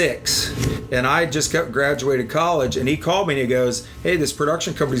 '86, and I just graduated college, and he called me and he goes, hey, this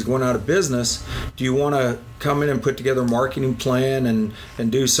production company's going out of business. Do you want to come in and put together a marketing plan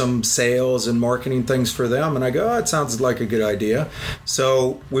and do some sales and marketing things for them? And I go, oh, it sounds like a good idea.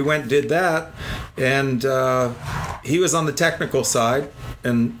 So we went and did that, and he was on the technical side,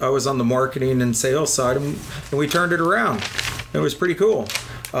 and I was on the marketing and sales side, and we turned it around. It was pretty cool.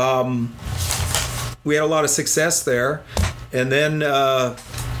 We had a lot of success there, and then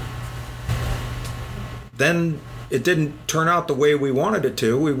it didn't turn out the way we wanted it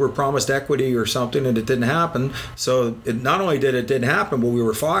to. We were promised equity or something, and it didn't happen. So not only didn't happen, but we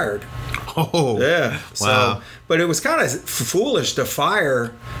were fired. Oh, yeah! Wow. So, but it was kind of foolish to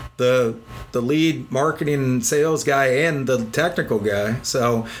fire the lead marketing and sales guy and the technical guy.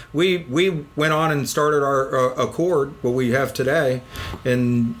 So we went on and started our Accord, what we have today,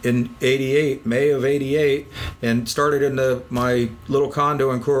 in '88, May of '88, and started in my little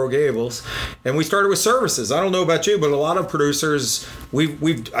condo in Coral Gables. And we started with services. I don't know about you, but a lot of producers,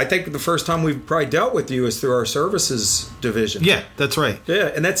 I think the first time we've probably dealt with you is through our services division. Yeah, that's right. Yeah,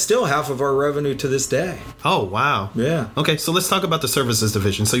 and that's still half of our revenue to this day. Oh, wow. Yeah. Okay, so let's talk about the services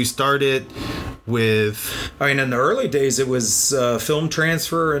division. So you started with... I mean, in the early days, it was film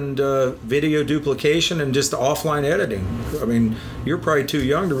transfer and video duplication and just offline editing. I mean, you're probably too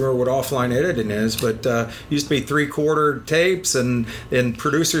young to remember what offline editing is, but it used to be 3/4 tapes, and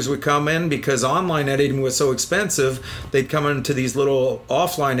producers would come in because online editing was so expensive. They'd come into these little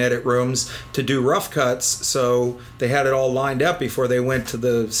offline edit rooms to do rough cuts, so they had it all lined up before they went to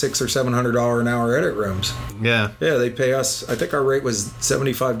the $600 or $700 an hour edit rooms. Yeah. Yeah, they pay us, I think our rate was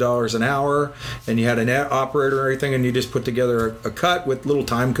 $75 an hour, and you had an operator and everything, and you just put together a cut with little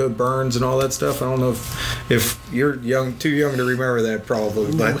time code burns and all that stuff. I don't know if you're too young to remember that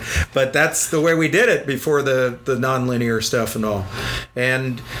probably, but that's the way we did it before the nonlinear stuff and all.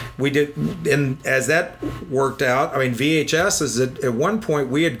 And we did, and as that worked out, I mean, VHS is at one point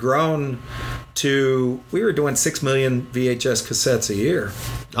we had grown to, we were doing 6 million VHS cassettes a year.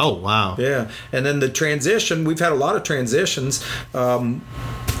 Oh, wow. Yeah. And then the transition, we've had a lot of transitions.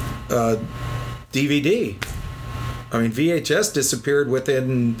 DVD. I mean, VHS disappeared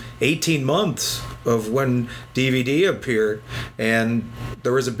within 18 months of when DVD appeared, and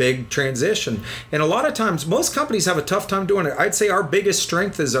there was a big transition. And a lot of times, most companies have a tough time doing it. I'd say our biggest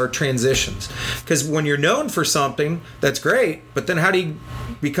strength is our transitions, because when you're known for something, that's great, but then how do you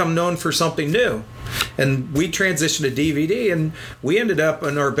become known for something new? And we transitioned to DVD, and we ended up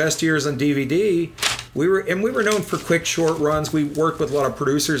in our best years on DVD. We were known for quick, short runs. We worked with a lot of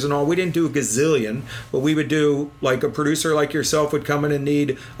producers and all. We didn't do a gazillion, but we would do, like, a producer like yourself would come in and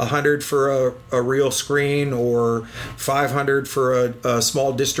need 100 for a real screen, or 500 for a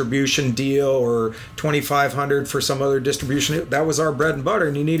small distribution deal, or 2,500 for some other distribution. That was our bread and butter,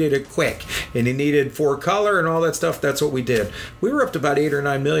 and you needed it quick, and you needed 4-color and all that stuff. That's what we did. We were up to about 8 or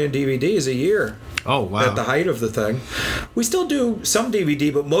 9 million DVDs a year. Oh, wow. At the height of the thing. We still do some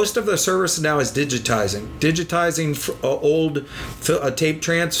DVD, but most of the service now is digitizing old tape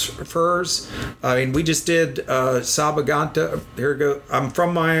transfers. I mean, we just did Sabaganta. Here we go. I'm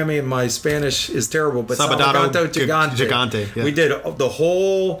from Miami, and my Spanish is terrible, but Sabaganta Gigante. Yeah. We did the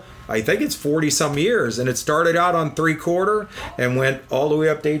whole, I think it's 40-some years, and it started out on 3/4 and went all the way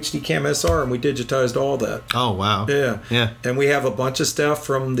up to HD-Cam SR, and we digitized all that. Oh, wow. Yeah. And we have a bunch of stuff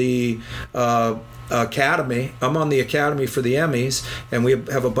from the Academy. I'm on the Academy for the Emmys, and we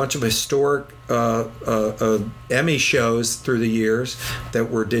have a bunch of historic Emmy shows through the years that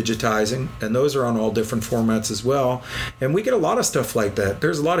we're digitizing, and those are on all different formats as well. And we get a lot of stuff like that.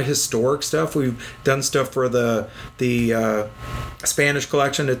 There's a lot of historic stuff. We've done stuff for the Spanish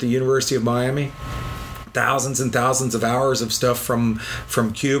collection at the University of Miami. Thousands and thousands of hours of stuff from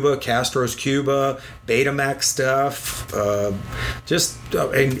Cuba, Castro's Cuba, Betamax stuff, just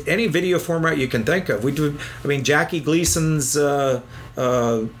any video format you can think of. We do. I mean, Jackie Gleason's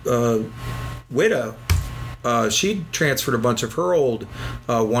widow. She transferred a bunch of her old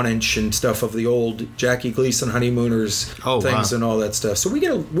 1-inch and stuff of the old Jackie Gleason honeymooners things, wow, and all that stuff. So we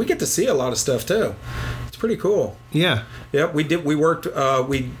get to see a lot of stuff too. It's pretty cool. Yeah. Yep. We worked.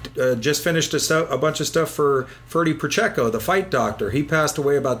 We just finished a bunch of stuff for Ferdy Pacheco, the fight doctor. He passed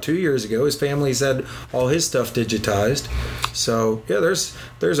away about 2 years ago. His family's had all his stuff digitized. So yeah,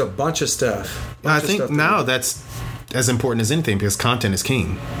 there's a bunch of stuff. I think now that's as important as anything, because content is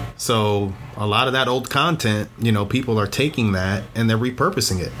king. So a lot of that old content, people are taking that and they're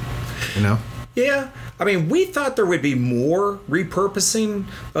repurposing it, Yeah. I mean, we thought there would be more repurposing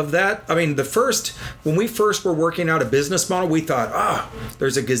of that. I mean, when we first were working out a business model, we thought,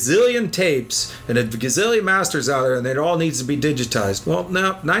 there's a gazillion tapes and a gazillion masters out there, and it all needs to be digitized. Well,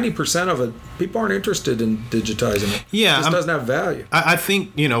 no, 90% of it, people aren't interested in digitizing it. Yeah. It just doesn't have value. I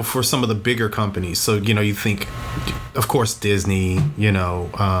think, for some of the bigger companies, so, you think, of course, Disney,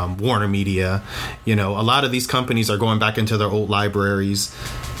 Warner Media, a lot of these companies are going back into their old libraries.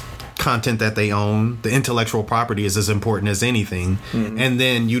 Content that they own, the intellectual property is as important as anything, and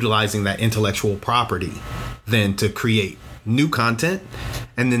then utilizing that intellectual property then to create new content,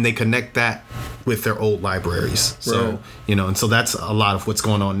 and then they connect that with their old libraries. So, right. And so that's a lot of what's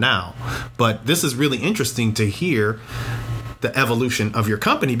going on now. But this is really interesting to hear the evolution of your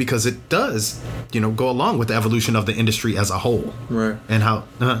company, because it does, go along with the evolution of the industry as a whole. Right. And how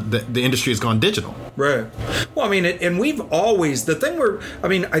the industry has gone digital. Right. Well, I mean, and we've always,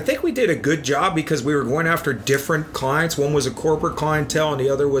 I think we did a good job because we were going after different clients. One was a corporate clientele and the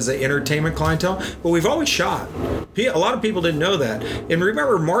other was an entertainment clientele. But we've always shot. A lot of people didn't know that. And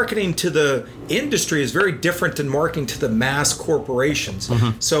remember, marketing to the industry is very different than marketing to the mass corporations.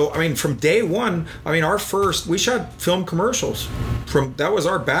 Mm-hmm. So, I mean, from day one, we shot film commercials. That was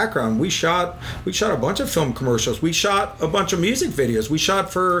our background. We shot a bunch of film commercials. We shot a bunch of music videos. We shot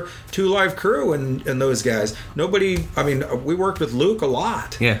for 2 Live Crew and those guys. We worked with Luke a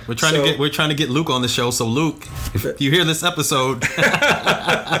lot. Yeah, we're trying to get Luke on the show. So Luke, if you hear this episode,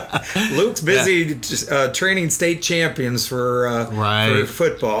 Luke's busy training state champions for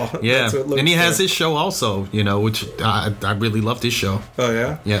football. Yeah, and he has his show also. Which I really loved his show. Oh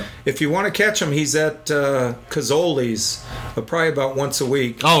yeah, yeah. If you want to catch him, he's at Cazzoli's. Probably about once a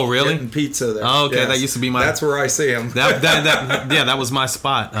week. Oh, really? Getting pizza there. Oh, okay. Yes. That used to be my... That's where I see him. That was my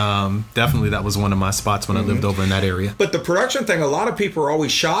spot. Definitely that was one of my spots when I lived over in that area. But the production thing, a lot of people are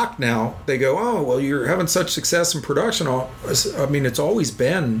always shocked now. They go, oh, well, you're having such success in production. It's always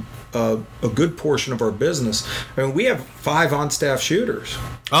been a good portion of our business. We have 5 on-staff shooters.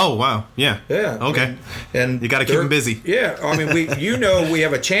 Oh, wow. Yeah. Yeah. Okay. And you got to keep them busy. Yeah. We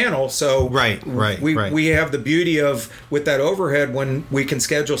have a channel, so right. We have the beauty of, with that overhead, when we can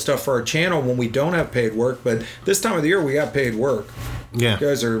schedule stuff for our channel when we don't have paid work. But this time of the year, we got paid work. Yeah. You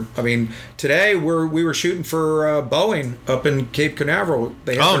guys are. I mean, today we were shooting for Boeing up in Cape Canaveral.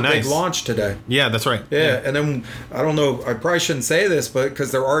 They had their big launch today. Yeah, that's right. Yeah, and then I don't know. I probably shouldn't say this, but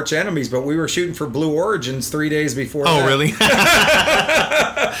because they're arch enemies. But we were shooting for Blue Origins 3 days before. Oh, that. really?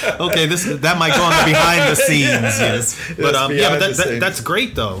 Okay, that might go on the behind the scenes, yes. But that's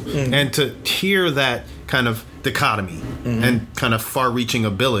great though, and to hear that kind of dichotomy and kind of far-reaching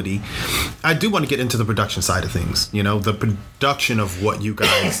ability. I do want to get into the production side of things, the production of what you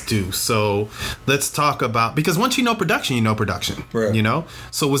guys do. So let's talk about, because once you know production, right.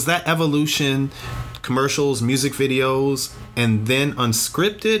 So was that evolution, commercials, music videos, and then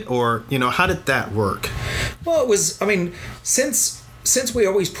unscripted, or how did that work? Well, it was, since we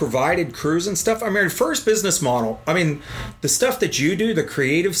always provided crews and stuff, our first business model, the stuff that you do, the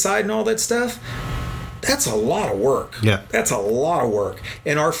creative side and all that stuff, that's a lot of work. Yeah. That's a lot of work.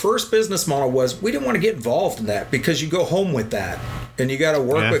 And our first business model was, we didn't want to get involved in that because you go home with that. And you got to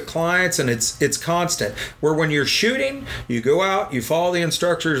work with clients, and it's constant. Where when you're shooting, you go out, you follow the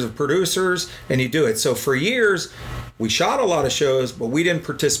instructions of producers, and you do it. So for years, we shot a lot of shows, but we didn't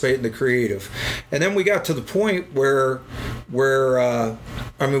participate in the creative. And then we got to the point where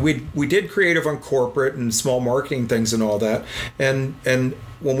we did creative on corporate and small marketing things and all that. And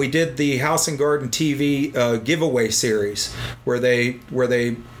when we did the House and Garden TV giveaway series, where they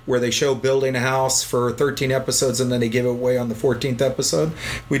show building a house for 13 episodes and then they give it away on the 14th episode,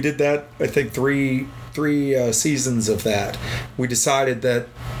 we did that, I think, three seasons of that. We decided that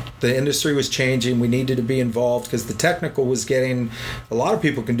the industry was changing. We needed to be involved because the technical was getting, a lot of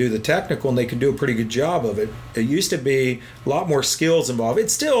people can do the technical and they can do a pretty good job of it. It used to be a lot more skills involved.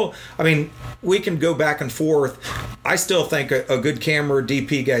 It's still, we can go back and forth. I still think a good camera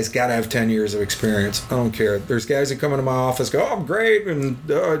DP guy's got to have 10 years of experience. I don't care. There's guys that come into my office, go, oh, I'm great. And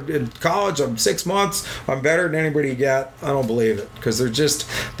in college, I'm 6 months. I'm better than anybody you got. I don't believe it, because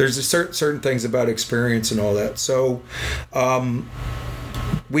there's certain things about experience and all that. So,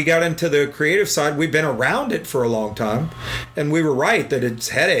 we got into the creative side. We've been around it for a long time, and we were right that it's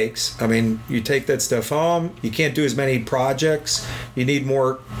headaches. You take that stuff home. You can't do as many projects. You need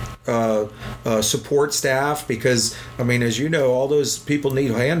more support staff because, as you know, all those people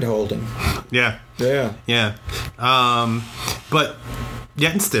need hand-holding. Yeah. But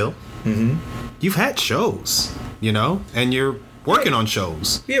yet and still, you've had shows, and you're working on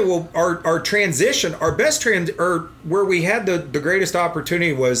shows. Yeah, well, our transition, our best where we had the greatest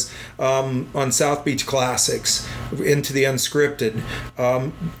opportunity was on South Beach Classics into the unscripted.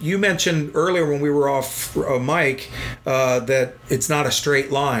 You mentioned earlier when we were off mic that it's not a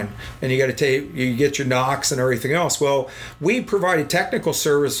straight line, and you get your knocks and everything else. Well, we provided technical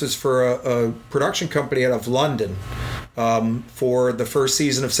services for a production company out of London. For the first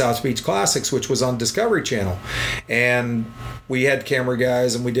season of South Beach Classics, which was on Discovery Channel. And we had camera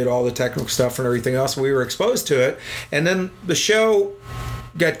guys and we did all the technical stuff and everything else. We were exposed to it. And then the show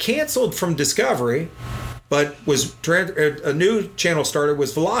got canceled from Discovery, but a new channel started,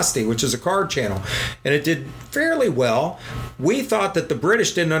 was Velocity, which is a car channel. And it did fairly well. We thought that the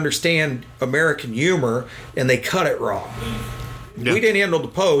British didn't understand American humor and they cut it wrong. Yeah. We didn't handle the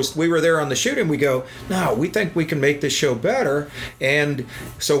post. We were there on the shooting. We go, no, we think we can make this show better. And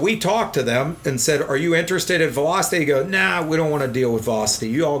so we talked to them and said, are you interested in Velocity? They go, nah, we don't want to deal with Velocity.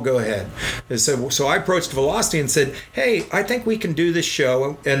 You all go ahead. And so I approached Velocity and said, hey, I think we can do this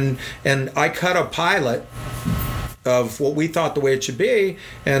show. And I cut a pilot of what we thought the way it should be.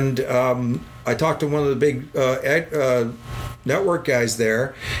 And I talked to one of the big network guys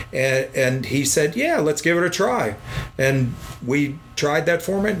there, and he said, yeah, let's give it a try. And we tried that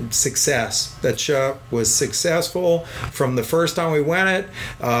format, and success. That show was successful from the first time we went it.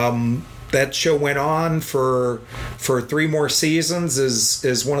 That show went on for 3 more seasons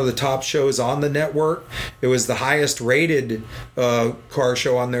as one of the top shows on the network. It was the highest rated car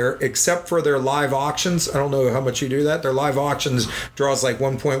show on there, except for their live auctions. I don't know how much you do that. Their live auctions draws like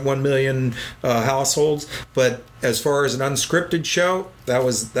 1.1 million households. But as far as an unscripted show, that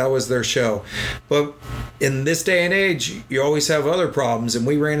was their show. But in this day and age, you always have other problems, and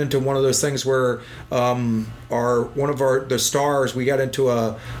we ran into one of those things where the stars, we got into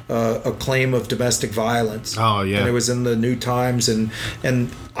a claim of domestic violence. Oh yeah, and it was in the New Times, and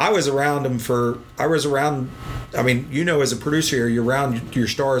I was around him I mean, as a producer here, you're around your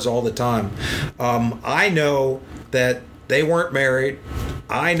stars all the time. I know that they weren't married.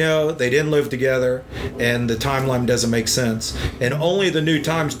 I know they didn't live together, and the timeline doesn't make sense. And only the New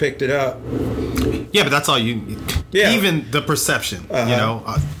Times picked it up. Yeah, but that's all you Yeah. Even the perception, you know,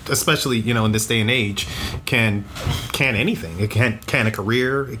 especially, you know, in this day and age, can anything. It can a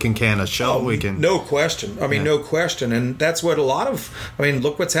career, it can a show, it can... No question. I mean, no question. And that's what a lot of... I mean,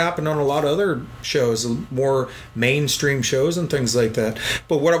 look what's happened on a lot of other shows, more mainstream shows and things like that.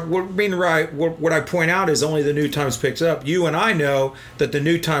 But what I point out is only the New Times picks up. You and I know that the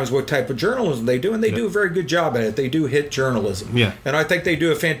New Times, what type of journalism they do, and they do a very good job at it. They do hit journalism. Yeah. And I think they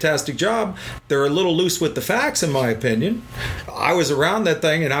do a fantastic job. They're a little loose with the facts, in my opinion. I was around that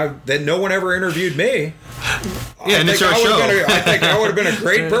thing, and then no one ever interviewed me. Yeah, and it's your show. I think I would have been a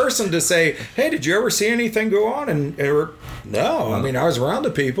great person to say, "Hey, did you ever see anything go on?" No, I mean, I was around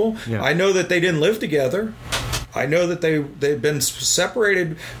the people. Yeah. I know that they didn't live together. I know that they've been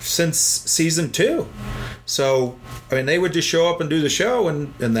separated since season 2. So, I mean, they would just show up and do the show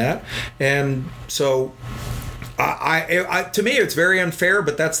and that. And so, to me, it's very unfair,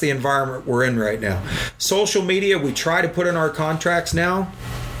 but that's the environment we're in right now. Social media, we try to put in our contracts now.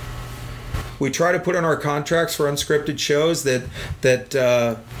 We try to put in our contracts for unscripted shows that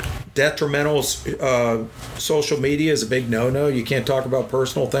detrimental social media is a big no-no. You can't talk about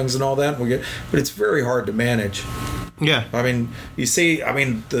personal things and all that. But it's very hard to manage. Yeah. I mean, you see, I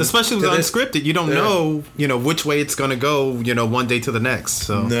mean... Especially with unscripted, you don't know, you know, which way it's going to go, you know, one day to the next.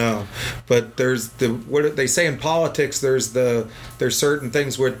 So no, but there's what they say in politics. There's certain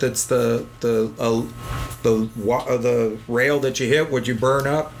things where that's the rail that you hit. Would you burn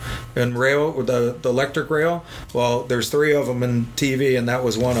up and rail with the electric rail? Well, there's 3 of them in TV, and that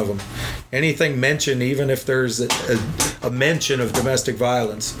was one of them. Anything mentioned, even if there's a mention of domestic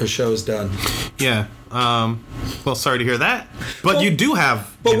violence, a show's done. Yeah. Well, sorry to hear that. But you do have...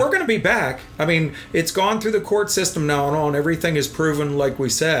 But we're going to be back. I mean, it's gone through the court system now and on. Everything is proven, like we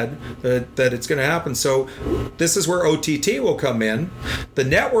said, that it's going to happen. So this is where OTT will come in. The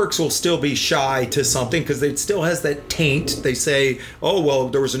networks will still be shy to something because it still has that taint. They say, oh, well,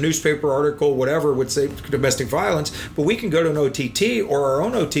 there was a newspaper article, whatever, would say domestic violence. But we can go to an OTT or our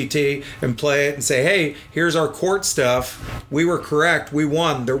own OTT and play it and say, hey, here's our court stuff. We were correct. We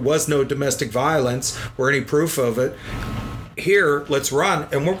won. There was no domestic violence or any proof of it. Here, let's run,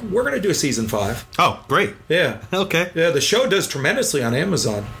 and we're going to do a season 5. Oh, great! Yeah. Okay. Yeah, the show does tremendously on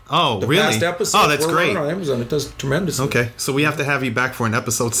Amazon. Oh, the really? Past episodes, oh, that's great. On Amazon, it does tremendously. Okay, so we have to have you back for an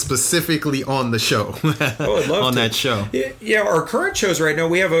episode specifically on the show. Oh, I'd love on to. that show. Yeah, our current shows right now,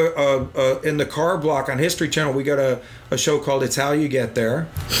 we have a in the car block on History Channel. We got a show called It's How You Get There.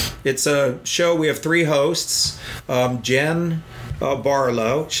 It's a show. We have 3 hosts. Jen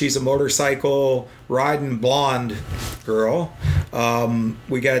Barlow. She's a motorcycle riding blonde girl.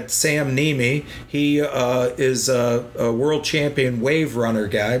 We got Sam Nemi. He is a world champion wave runner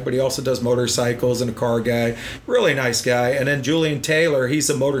guy, but he also does motorcycles and a car guy. Really nice guy. And then Julian Taylor, he's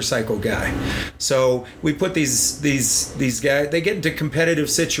a motorcycle guy. So we put these guys, they get into competitive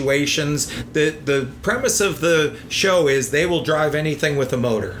situations. The premise of the show is they will drive anything with a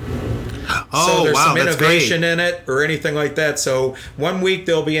motor. Oh, so there's wow, some that's innovation great. in it or anything like that. So one week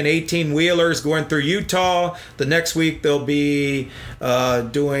there'll be an 18-wheelers going through Utah. The next week they'll be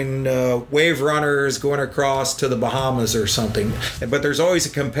doing wave runners going across to the Bahamas or something. But there's always a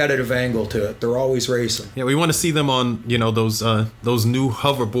competitive angle to it. They're always racing. Yeah, we want to see them on, you know, those new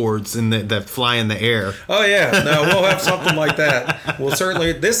hoverboards that fly in the air. Oh yeah, no, we'll have something like that. We'll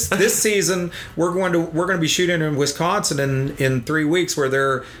certainly this season we're going to be shooting in Wisconsin in 3 weeks where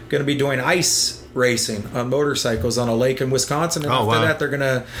they're going to be doing ice racing on motorcycles on a lake in Wisconsin, and after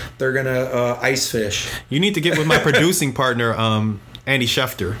that they're gonna ice fish. You need to get with my producing partner, Andy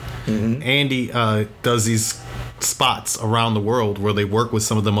Schefter. Mm-hmm. Andy does these spots around the world where they work with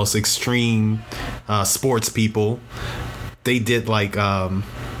some of the most extreme sports people. They did like lava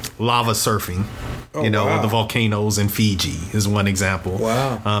surfing. Oh, you know, wow. the volcanoes in Fiji is one example.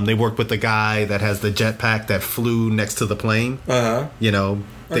 Wow. They worked with the guy that has the jetpack that flew next to the plane. Uh-huh. You know,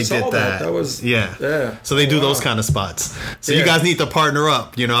 they did that. That was yeah. So they do those kind of spots. So you guys need to partner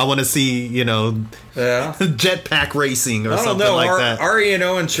up. You know, I want to see, you know, jetpack racing or something like that.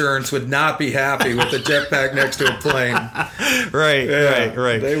 RE&O Insurance would not be happy with the jetpack next to a plane. Right.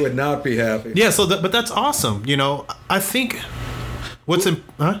 They would not be happy. Yeah. So, but that's awesome. You know, I think.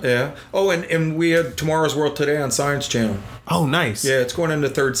 Yeah. Oh, and we had Tomorrow's World Today on Science Channel. Oh, nice. Yeah, it's going into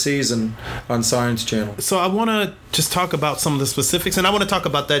 3rd season on Science Channel. So I want to just talk about some of the specifics, and I want to talk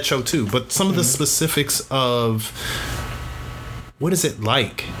about that show too, but some of the specifics of what is it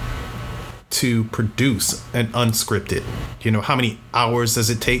like to produce an unscripted? You know, how many hours does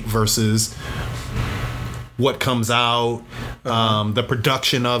it take versus what comes out, the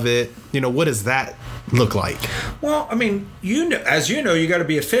production of it? You know, what is that look like? Well, I mean, as you know, you got to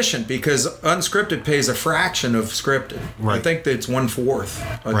be efficient because unscripted pays a fraction of scripted. Right. I think that's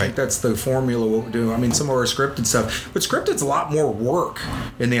 1/4. I think that's the formula what we do. I mean, some of our scripted stuff, but scripted's a lot more work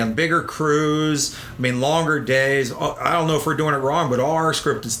in the bigger crews. I mean, longer days. I don't know if we're doing it wrong, but all our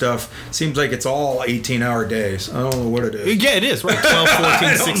scripted stuff seems like it's all 18-hour days. I don't know what it is. Yeah, it is, right? 12, 14, I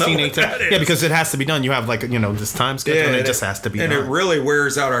don't 16, know what 18. that is. Yeah, because it has to be done. You have this time schedule and it just has to be and done. it really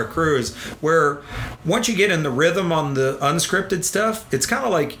wears out our crews. Where once you get in the rhythm on the unscripted stuff, it's kind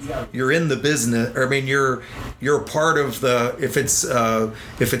of like you're in the business. I mean, you're a part of the if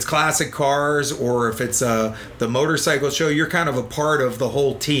it's classic cars or if it's the motorcycle show, you're kind of a part of the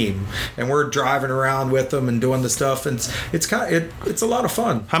whole team, and we're driving around with them and doing the stuff, and it's a lot of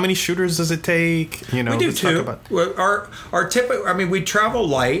fun. How many shooters does it take? We do let's talk 2. about- Our tip. I mean, we travel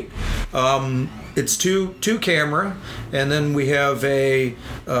light. It's two camera, and then we have a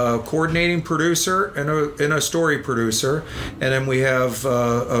coordinating producer and a story producer, and then we have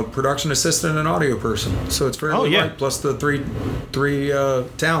a production assistant and audio person. So it's very light, plus the three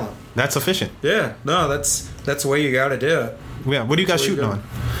talent. That's efficient. Yeah, no, that's the way you got to do it. Yeah. What do you guys shooting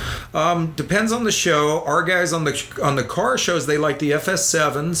on? Depends on the show. Our guys on the car shows, they like the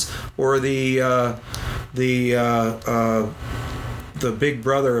FS7s or the big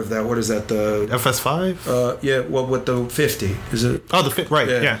brother of that. What is that? The FS5? yeah. Well, with the 50, is it? Oh, the fit. Right.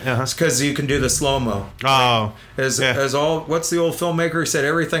 Yeah. Uh-huh. It's because you can do the slow mo. Oh. As what's the old filmmaker who said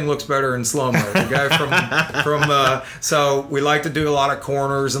everything looks better in slow mo? The guy from so we like to do a lot of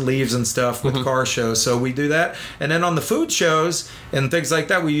corners and leaves and stuff with car shows. So we do that, and then on the food shows and things like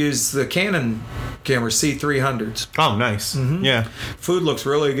that, we use the Canon cameras, C300s. Oh, nice. Mm-hmm. Yeah. Food looks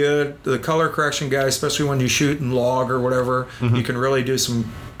really good. The color correction guy, especially when you shoot in log or whatever, you can really do some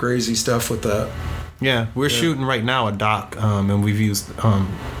crazy stuff with that. Yeah, we're shooting right now a doc, and we used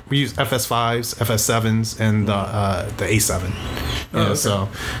FS5s, FS7s, and the A7. Okay. So,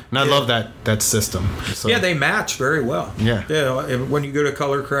 and I love that system. So, Yeah, they match very well. Yeah. When you go to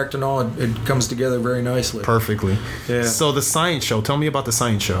color correct and all, it comes together very nicely. perfectly. Yeah. So the science show. Tell me about the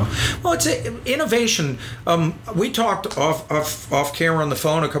science show. Well, it's innovation. We talked off camera on the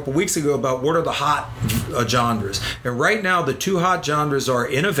phone a couple weeks ago about what are the hot genres, and right now the 2 hot genres are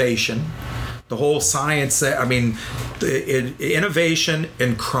innovation. The whole science, innovation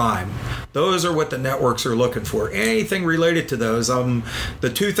and crime. Those are what the networks are looking for. Anything related to those. The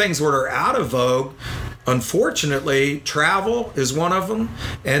 2 things that are out of vogue, unfortunately, travel is one of them,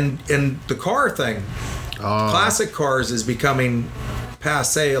 and the car thing. Classic cars is becoming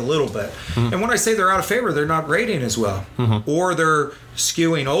passe a little bit. And when I say they're out of favor, they're not rating as well, or they're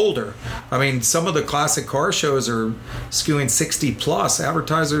skewing older. I mean, some of the classic car shows are skewing 60 plus.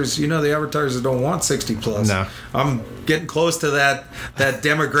 Advertisers, the advertisers don't want 60 plus. No. I'm getting close to that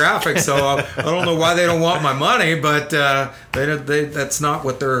demographic, so I don't know why they don't want my money, but they that's not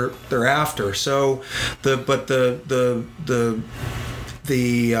what they're after. So the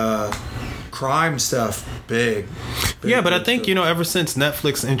crime stuff, big. Yeah, but I think ever since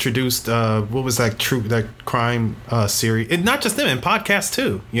Netflix introduced what was that crime series, and not just them, in podcasts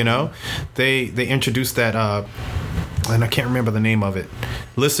too. They introduced that, and I can't remember the name of it.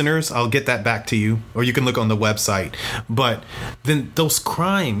 Listeners, I'll get that back to you, or you can look on the website. But then those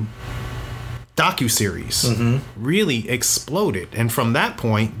crime docuseries really exploded, and from that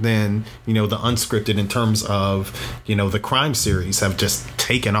point, then the unscripted in terms of the crime series have just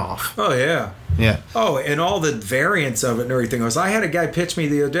taken off. Oh yeah. Yeah. Oh, and all the variants of it and everything else. I had a guy pitch me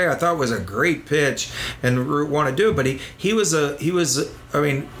the other day. I thought it was a great pitch and want to do it, but he was. I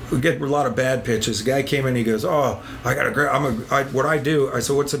mean, we get a lot of bad pitches. The guy came in, he goes, "Oh, I got what I do." I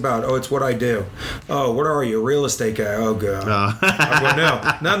said, "What's it about?" "Oh, it's what I do." "Oh, what are you, a real estate guy?" "Oh, God."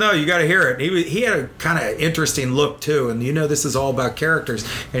 I go, no, you got to hear it. He had a kind of interesting look too, and this is all about characters.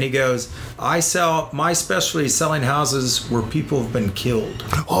 And he goes, my specialty is selling houses where people have been killed.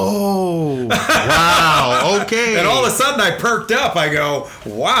 Oh, wow. Okay. And all of a sudden I perked up. I go,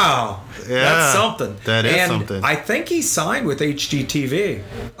 wow. Yeah, that's something. That is and something. I think he signed with HGTV.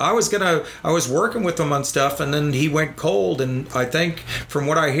 I was working with him on stuff, and then he went cold. And I think, from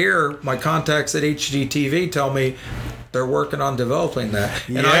what I hear, my contacts at HGTV tell me they're working on developing that.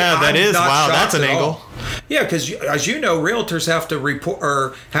 And that is wow. That's an at angle. all. Yeah, because as you know, realtors have to report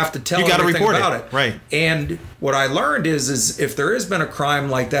or have to tell You gotta everything report about it, it. right. And what I learned is if there has been a crime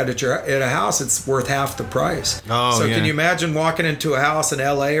like that at a house, it's worth half the price. Oh, so yeah. can you imagine walking into a house in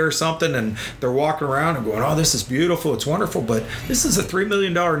LA or something and they're walking around and going, oh, this is beautiful, it's wonderful, but this is a $3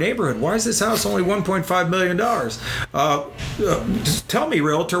 million neighborhood. Why is this house only $1.5 million? Just tell me,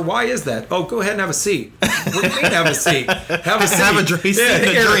 realtor, why is that? Oh, go ahead and have a seat. What do you mean have a seat? Have a seat. Have a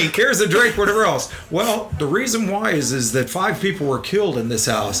drink. Here's a drink, whatever else. Well, the reason why is that 5 people were killed in this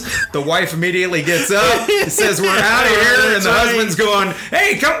house. The wife immediately gets up, says, we're out of here, and the husband's going,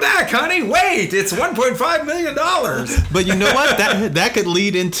 hey, come back, honey, wait, it's $1.5 million. But you know what? That could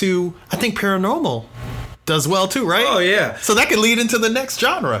lead into, I think, paranormal does well too, right? Oh, yeah. So that could lead into the next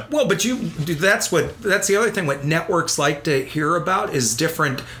genre. Well, but that's the other thing. What networks like to hear about is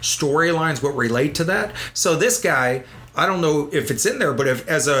different storylines, what relate to that. So this guy, I don't know if it's in there, but if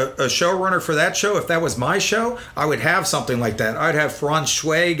as a showrunner for that show, if that was my show, I would have something like that. I'd have feng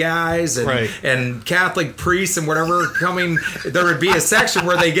shui guys and Catholic priests and whatever coming. There would be a section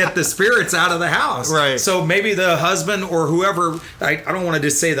where they get the spirits out of the house. Right. So maybe the husband or whoever, I don't want to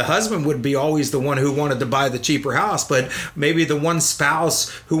just say the husband would be always the one who wanted to buy the cheaper house, but maybe the one spouse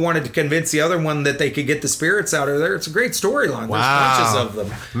who wanted to convince the other one that they could get the spirits out of there. It's a great storyline. Wow. There's bunches of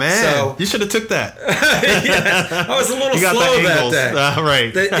them. Man, so, you should have took that. yeah, I was a little You got slow the that angles. day.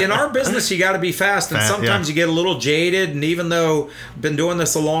 Right. In our business, you got to be fast, and sometimes you get a little jaded. And even though I've been doing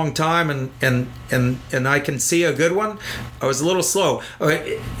this a long time, and I can see a good one, I was a little slow. And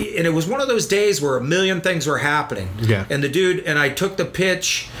it was one of those days where a million things were happening. Yeah. And the dude, and I took the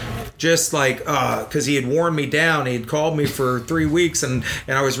pitch just like because he had worn me down. He had called me for 3 weeks, and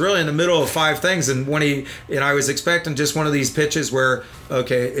I was really in the middle of 5 things. And I was expecting just one of these pitches where,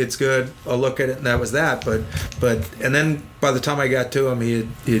 okay, it's good, I'll look at it, and that was that. But and then by the time I got to him, he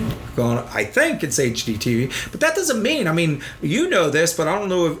had gone, I think it's HDTV. But that doesn't mean, I mean, you know this, but I don't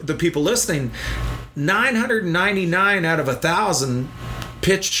know if the people listening, 999 out of 1,000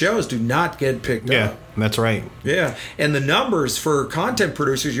 pitched shows do not get picked up. Yeah, that's right. Yeah, and the numbers for content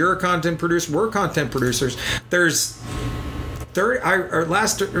producers, you're a content producer, we're content producers, there's 30,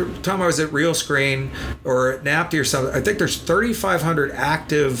 last time I was at Real Screen or at NAPTY or something, I think there's 3,500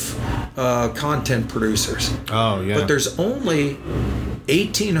 active content producers. Oh, yeah. But there's only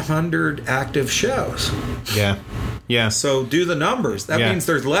 1,800 active shows. Yeah. Yeah. So do the numbers. That means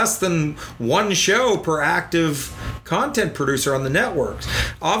there's less than one show per active content producer on the networks.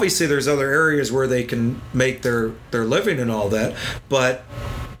 Obviously, there's other areas where they can make their living and all that, but...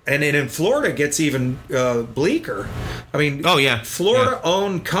 And in Florida, it gets even bleaker. I mean,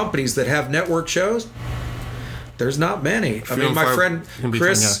 Florida-owned companies that have network shows, there's not many. I mean, my friend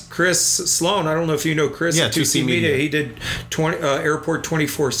Chris Sloan, I don't know if you know Chris at 2C Media. He did Airport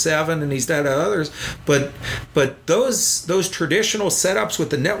 24/7, and he's done others. But those traditional setups with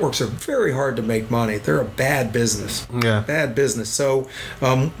the networks are very hard to make money. They're a bad business. Yeah. Bad business. So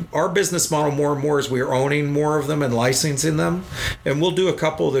our business model more and more is we are owning more of them and licensing them. And we'll do a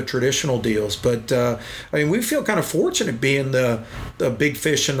couple of the traditional deals. But, I mean, we feel kind of fortunate being the big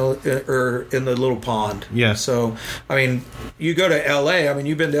fish in the little pond. Yeah. So, I mean, you go to LA. I mean,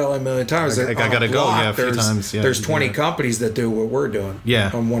 you've been to LA a million times. I got to go, a few times. Yeah, there's 20 companies that do what we're doing.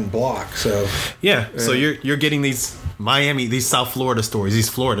 Yeah. On one block. So. Yeah. So you're getting these these South Florida stories, these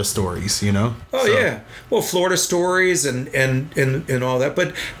Florida stories, you know. Oh yeah. Well, Florida stories and all that.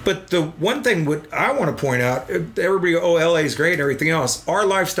 But the one thing what I want to point out, everybody, LA is great and everything else. Our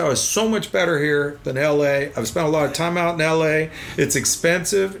lifestyle is so much better here than LA. I've spent a lot of time out in LA. It's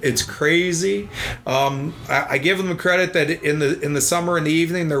expensive. It's crazy. I give them credit that in the summer and the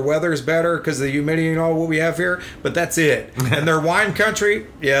evening their weather is better because of the humidity and all what we have here. But that's it. And their wine country,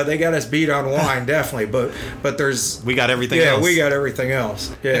 yeah, they got us beat on wine definitely. But we got everything else. Yeah, we got everything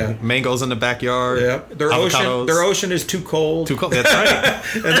else. Yeah, mangoes in the backyard. Yeah, their ocean is too cold. Too cold. That's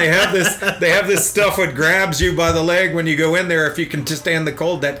right. And they have this stuff that grabs you by the leg when you go in there if you can just stand the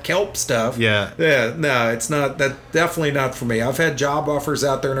cold. That kelp stuff. Yeah. Yeah. No, it's not. That definitely not for me. I've had job offers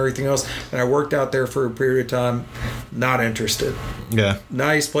out there and everything else, and I worked out there for a period of time. Not interested. Yeah.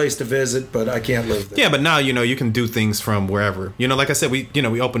 Nice place to visit, but I can't live there. Yeah, but now you can do things from wherever. Like I said, we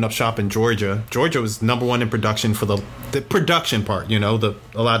opened up shop in Georgia. Georgia was #1 in production for the production part. A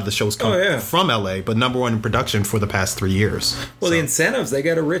lot of the shows come from LA, but #1 in production for the past 3 years. Well, the incentives, they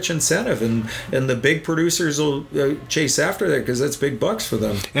got a rich incentive, and the big producers will chase after that because that's big bucks for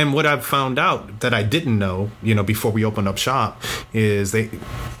them. And what I've found out that I didn't know, before we opened up shop, is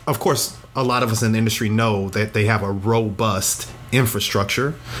of course, a lot of us in the industry know that they have a robust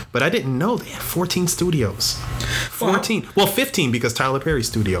infrastructure, but I didn't know they had 14 studios. 14. Well, 15 because Tyler Perry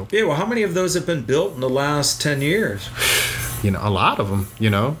studio. Yeah, well, how many of those have been built in the last 10 years? You know, a lot of them, you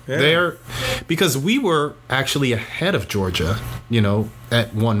know. Yeah. They're because we were actually ahead of Georgia, you know,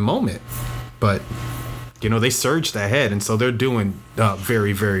 at one moment. But you know, they surged ahead, and so they're doing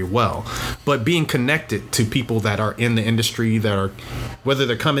very, very well. But being connected to people that are in the industry, that are, whether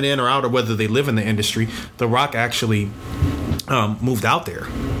they're coming in or out, or whether they live in the industry, The Rock actually moved out there.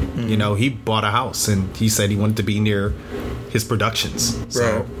 Mm-hmm. You know, he bought a house, and he said he wanted to be near his productions.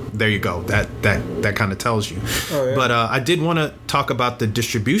 So right. There you go. That kind of tells you. Oh, yeah. But I did want to talk about the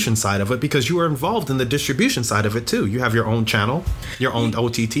distribution side of it, because you are involved in the distribution side of it too. You have your own channel, your own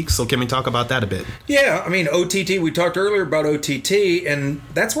OTT. So can we talk about that a bit? Yeah, I mean, OTT, we talked earlier about OTT, and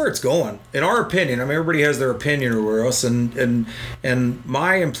that's where it's going. In our opinion, I mean, everybody has their opinion or else, and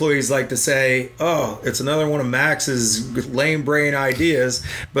my employees like to say, oh, it's another one of Max's lame brain ideas,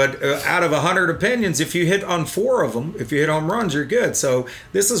 but out of 100 opinions, if you hit on 4 of them, if you hit home runs, you're good. So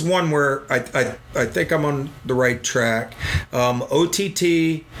this is one where I think I'm on the right track.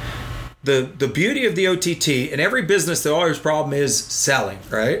 OTT, the beauty of the OTT, in every business, the always problem is selling,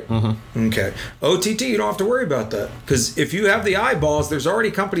 right? Mm-hmm. Okay. OTT, you don't have to worry about that, because if you have the eyeballs, there's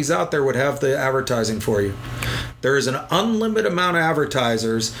already companies out there would have the advertising for you. There is an unlimited amount of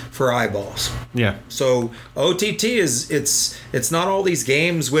advertisers for eyeballs. Yeah. So OTT it's not all these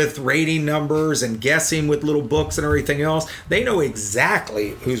games with rating numbers and guessing with little books and everything else. They know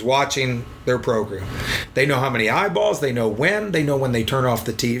exactly who's watching their program. They know how many eyeballs. They know when they turn off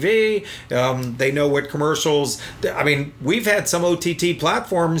the TV. They know what commercials. I mean, we've had some OTT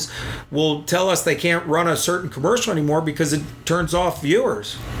platforms will tell us they can't run a certain commercial anymore because it turns off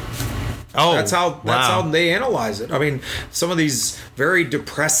viewers. Oh, that's how they analyze it. I mean, some of these very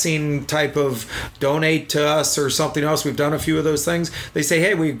depressing type of donate to us or something else. We've done a few of those things. They say,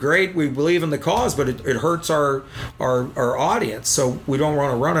 "Hey, we believe in the cause, but it hurts our audience, so we don't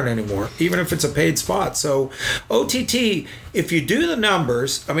want to run it anymore, even if it's a paid spot." So, OTT, if you do the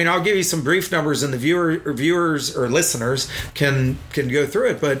numbers, I mean, I'll give you some brief numbers, and the viewers or listeners can go through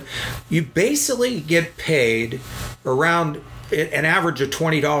it. But you basically get paid around an average of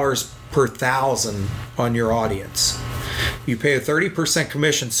 $20 per 1,000 on your audience. You pay a 30%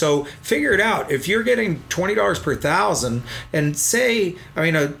 commission. So figure it out. If you're getting $20 per 1,000, and say, I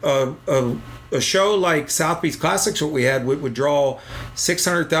mean, a show like South Beach Classics, what we had, would draw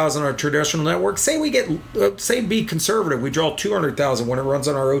 600,000 on a traditional network. Say we get, be conservative, we draw 200,000 when it runs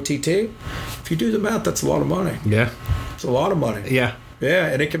on our OTT. If you do the math, that's a lot of money. Yeah. It's a lot of money. Yeah. Yeah,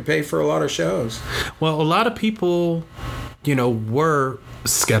 and it can pay for a lot of shows. Well, a lot of people, you know, were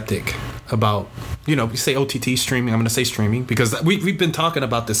skeptic about, you know, we say OTT streaming. I'm going to say streaming because we've been talking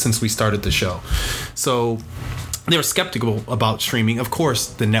about this since we started the show. So they were skeptical about streaming. Of course,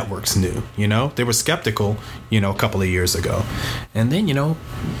 the networks knew, you know, they were skeptical, you know, a couple of years ago. And then, you know,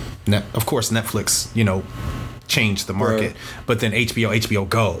 of course, Netflix, you know, changed the market. Right. But then HBO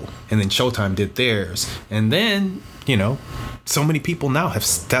Go, and then Showtime did theirs. And then, you know, so many people now have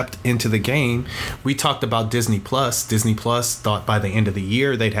stepped into the game. We talked about Disney Plus. Disney Plus thought by the end of the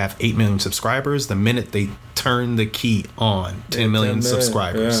year they'd have 8 million subscribers. The minute they turned the key on, 10 million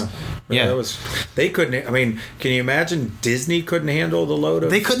subscribers. Yeah. They couldn't. I mean, can you imagine Disney couldn't handle the load of?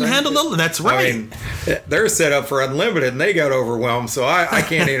 They couldn't handle the. That's right. I mean, they're set up for unlimited, and they got overwhelmed. So I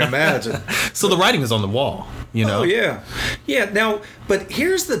can't even imagine. So the writing is on the wall. You know? Oh, yeah. Yeah, now, but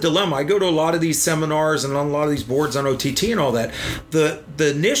here's the dilemma. I go to a lot of these seminars and on a lot of these boards on OTT and all that.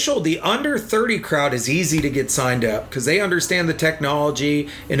 The under 30 crowd is easy to get signed up because they understand the technology,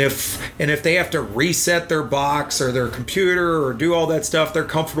 and if they have to reset their box or their computer or do all that stuff, they're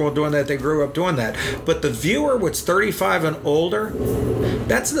comfortable doing that. They grew up doing that. But the viewer that's 35 and older,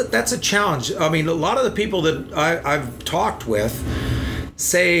 that's a challenge. I mean, a lot of the people that I've talked with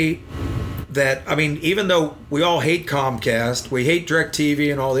say that, I mean, even though we all hate Comcast, we hate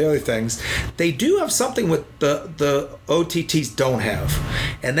DirecTV and all the other things, they do have something with the OTTs don't have.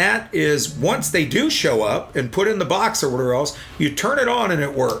 And that is, once they do show up and put in the box or whatever else, you turn it on and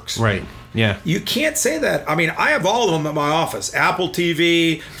it works. Right. Yeah. You can't say that. I mean, I have all of them at my office. Apple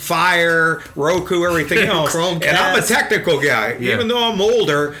TV, Fire, Roku, everything else. Chromecast. And I'm a technical guy. Yeah. Even though I'm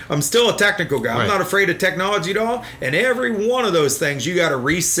older, I'm still a technical guy. Right. I'm not afraid of technology at all. And every one of those things you got to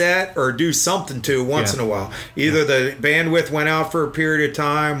reset or do something to once in a while. Either the bandwidth went out for a period of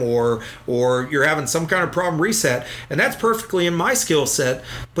time or you're having some kind of problem, reset. And that's perfectly in my skill set.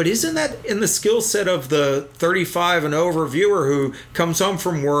 But isn't that in the skill set of the 35 and over viewer who comes home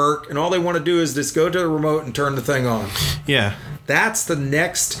from work and all they want to do is just go to the remote and turn the thing on? Yeah. That's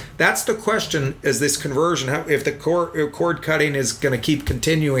the question, is this conversion, if the cord cutting is going to keep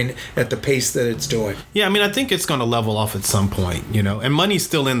continuing at the pace that it's doing. Yeah, I mean, I think it's going to level off at some point, and money's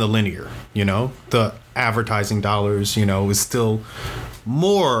still in the linear, the advertising dollars, is still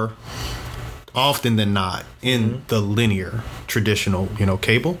more often than not in the linear traditional,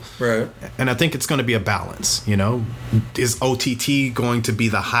 cable. Right. And I think it's going to be a balance, Is OTT going to be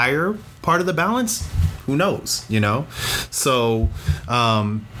the higher part of the balance? Who knows, So,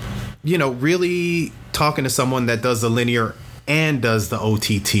 really talking to someone that does the linear and does the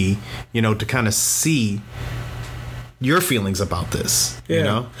OTT, to kind of see your feelings about this,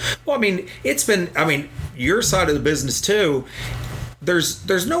 Well, I mean, your side of the business too.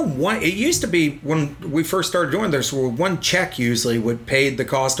 There's no one. It used to be when we first started doing this, where one check usually would pay the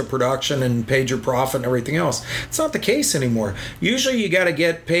cost of production and paid your profit and everything else. It's not the case anymore. Usually you got to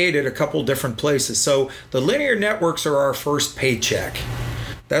get paid at a couple different places. So the linear networks are our first paycheck.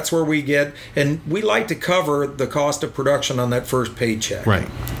 That's where we get, and we like to cover the cost of production on that first paycheck.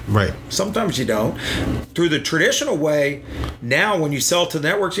 Right. Sometimes you don't. Through the traditional way, now when you sell to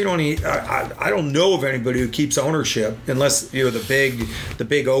networks, you don't need, I don't know of anybody who keeps ownership, unless the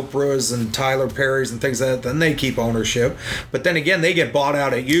big Oprahs and Tyler Perrys and things like that. Then they keep ownership. But then again, they get bought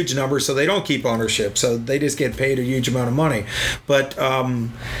out at huge numbers, so they don't keep ownership. So they just get paid a huge amount of money. But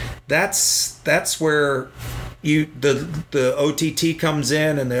that's where the OTT comes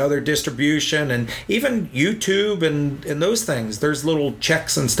in, and the other distribution, and even YouTube and those things. There's little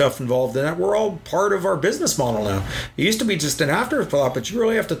checks and stuff involved in that. We're all part of our business model now. It used to be just an afterthought, but you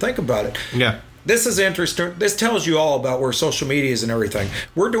really have to think about it. Yeah. This is interesting. This tells you all about where social media is and everything.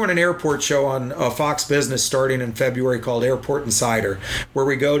 We're doing an airport show on Fox Business starting in February called Airport Insider, where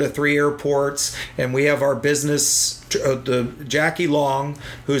we go to 3 airports and we have our business. The Jackie Long,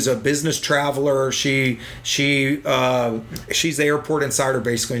 who's a business traveler, she's the airport insider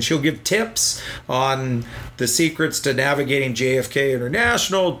basically, and she'll give tips on the secrets to navigating JFK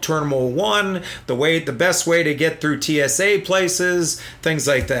International, Terminal 1, the best way to get through TSA places, things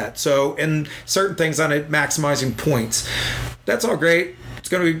like that. So, and certain things on it, maximizing points. That's all great. It's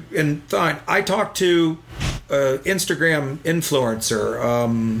going to be fine. I talked to Instagram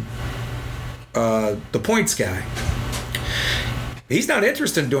influencer, the Points guy. He's not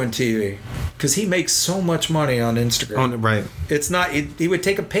interested in doing TV because he makes so much money on Instagram. Right. It's not. He would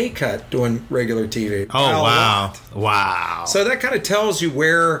take a pay cut doing regular TV. Oh, wow. So that kind of tells you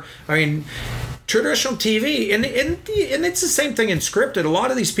where. I mean, traditional TV, and it's the same thing in scripted. A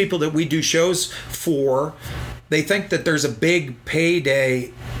lot of these people that we do shows for, they think that there's a big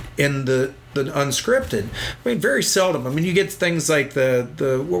payday in the unscripted. I mean, very seldom. I mean, you get things like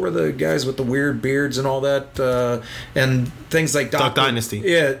the what were the guys with the weird beards and all that, and things like Duck Dynasty.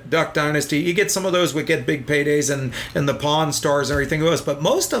 Yeah, Duck Dynasty. You get some of those would get big paydays, and the Pawn Stars and everything else. But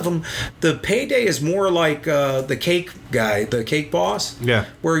most of them, the payday is more like the cake guy, the cake boss. Yeah.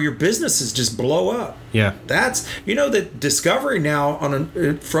 Where your businesses just blow up. Yeah. That's, that Discovery now on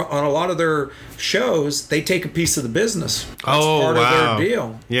a lot of their shows, they take a piece of the business. That's part of their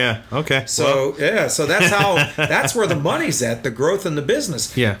deal. Yeah. Okay. So that's where the money's at, the growth in the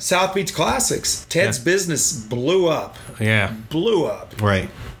business. Yeah. South Beach Classics, Ted's business blew up. Yeah. Blew up. Right.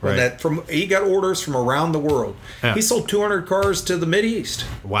 He got orders from around the world. Yeah. He sold 200 cars to the Mideast.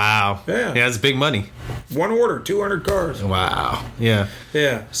 Wow. Yeah. That's big money. One order, 200 cars. Wow. Yeah.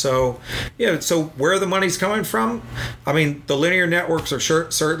 Yeah. So where the money's coming from? I mean, the linear networks are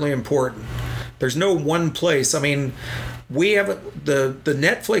certainly important. There's no one place. I mean, we have the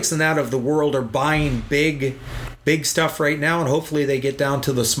Netflix and that of the world are buying big stuff right now, and hopefully they get down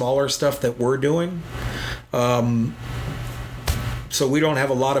to the smaller stuff that we're doing. So we don't have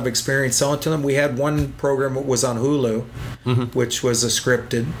a lot of experience selling to them. We had one program that was on Hulu, which was a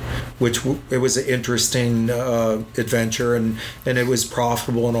scripted, it was an interesting adventure, and it was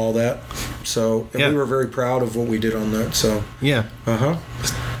profitable and all that. So we were very proud of what we did on that. So yeah.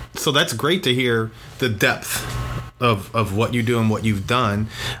 So that's great to hear the depth of what you do and what you've done.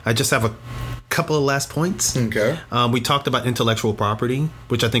 I just have a couple of last points. Okay. We talked about intellectual property,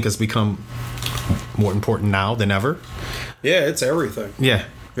 which I think has become more important now than ever. Yeah, it's everything. Yeah.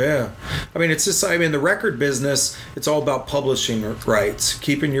 Yeah. I mean, it's just, the record business, it's all about publishing rights,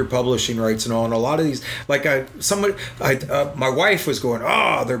 keeping your publishing rights and all. And a lot of these, like my wife was going,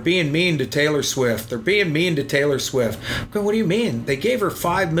 they're being mean to Taylor Swift. They're being mean to Taylor Swift. I'm going, what do you mean? They gave her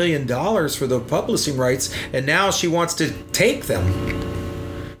 $5 million for the publishing rights, and now she wants to take them.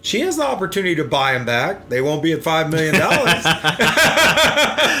 she has the opportunity to buy them back. They won't be at $5 million.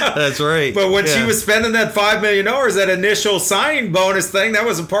 That's right. But when she was spending that $5 million, that initial signing bonus thing, that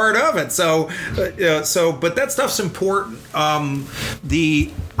was a part of it. So, but that stuff's important.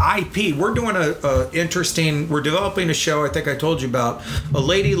 The IP, we're doing we're developing a show. I think I told you about. A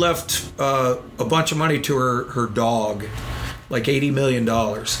lady left a bunch of money to her dog, like $80 million.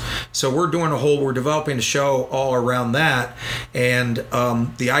 So we're developing a show all around that. And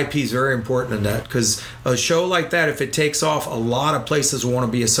the IP is very important in that, because a show like that, if it takes off, a lot of places want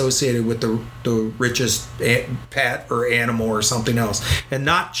to be associated with the richest pet or animal or something else, and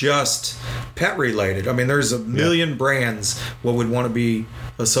not just pet related. I mean, there's a million brands what would want to be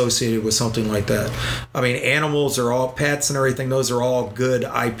associated with something like that. I mean, animals are all pets and everything. Those are all good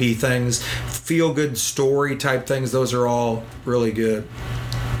IP things. Feel good story type things. Those are all really good.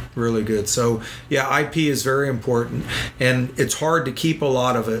 Really good. So yeah, IP is very important, and it's hard to keep a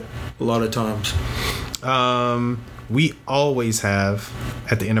lot of it a lot of times. We always have,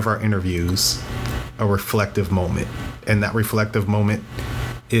 at the end of our interviews, a reflective moment. And that reflective moment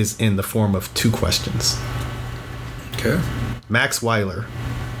is in the form of 2 questions. Okay. Max Weiler,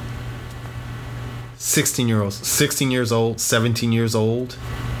 16 years old, 17 years old.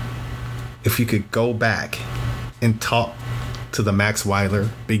 If you could go back and talk to the Max Weiler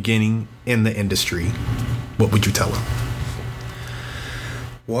beginning in the industry, what would you tell him?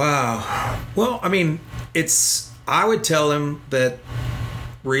 Wow. Well, I mean, I would tell him that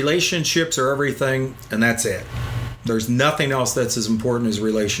relationships are everything, and that's it. There's nothing else that's as important as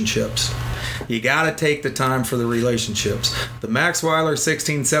relationships. You got to take the time for the relationships. The Max Weiler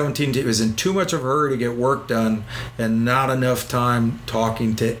 16, 17 was in too much of a hurry to get work done and not enough time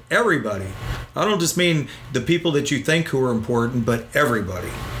talking to everybody. I don't just mean the people that you think who are important, but everybody.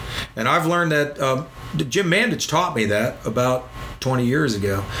 And I've learned that Jim Mandich taught me that about 20 years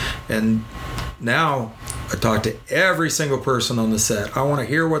ago. And now I talk to every single person on the set. I want to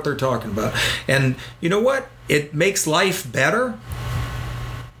hear what they're talking about. And you know what? It makes life better,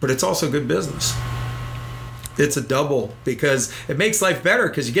 but it's also good business. It's a double, because it makes life better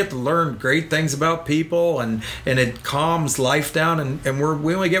because you get to learn great things about people, and it calms life down, and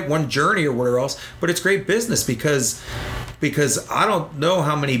we only get one journey or whatever else, but it's great business because I don't know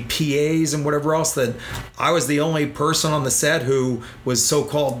how many PAs and whatever else that I was the only person on the set who was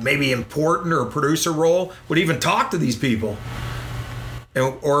so-called maybe important or a producer role would even talk to these people.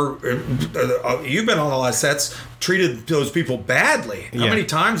 Or you've been on a lot of sets, treated those people badly. How many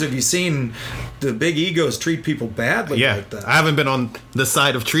times have you seen the big egos treat people badly like that? I haven't been on the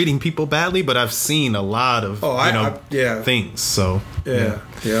side of treating people badly, but I've seen a lot of things. So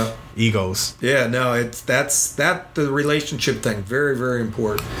egos. Yeah, no, that's the relationship thing. Very, very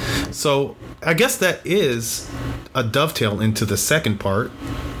important. So I guess that is a dovetail into the second part,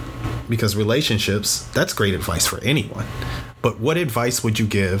 because relationships, that's great advice for anyone. But what advice would you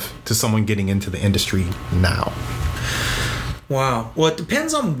give to someone getting into the industry now? Wow. Well, it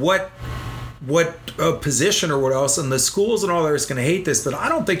depends on what position or what else, and the schools and all that is going to hate this, but I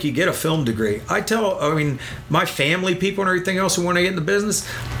don't think you get a film degree. My family, people and everything else who want to get in the business,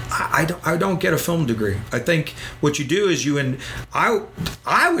 I don't get a film degree. I think what you do is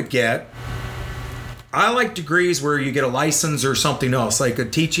I like degrees where you get a license or something else, like a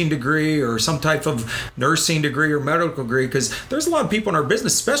teaching degree or some type of nursing degree or medical degree, because there's a lot of people in our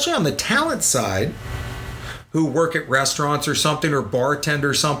business, especially on the talent side, who work at restaurants or something, or bartend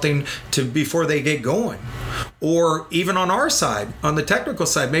or something before they get going. Or even on our side, on the technical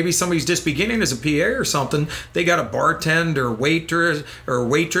side, maybe somebody's just beginning as a PA or something. They got a bartend or waitress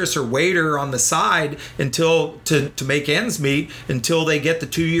or waiter on the side until to make ends meet until they get the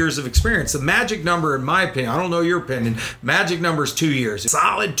 2 years of experience. The magic number, in my opinion, I don't know your opinion, magic number is 2 years.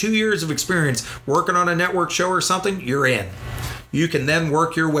 Solid 2 years of experience working on a network show or something, you're in. You can then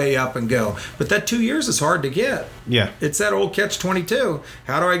work your way up and go. But that 2 years is hard to get. Yeah. It's that old catch-22.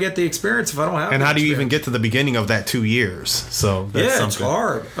 How do I get the experience if I don't have And how do you experience? even get to the beginning of that 2 years? So that's something. It's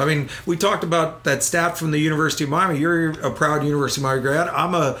hard. I mean, we talked about that stat from the University of Miami. You're a proud University of Miami grad.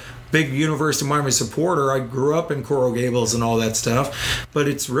 I'm a big University of Miami supporter. I grew up in Coral Gables and all that stuff. But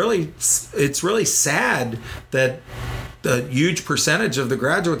it's really sad that a huge percentage of the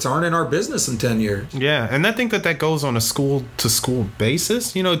graduates aren't in our business in 10 years. Yeah, and I think that goes on a school-to-school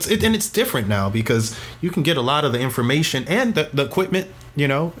basis. You know, it's different now because you can get a lot of the information and the equipment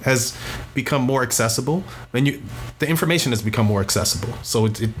has become more accessible, and the information has become more accessible. So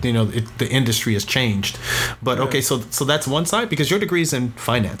the industry has changed. But okay, so that's one side, because your degree is in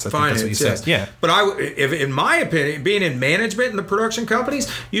finance. I think that's what you said. Yeah. But if in my opinion, being in management in the production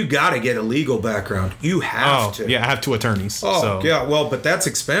companies, you got to get a legal background. You have to. Yeah, I have 2 attorneys. Yeah. Well, but that's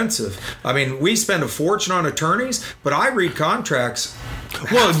expensive. I mean, we spend a fortune on attorneys, but I read contracts.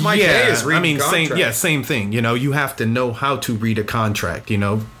 Well, my day is reading contracts. Same thing. You have to know how to read a contract.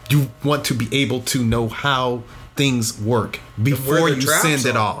 You want to be able to know how things work before you send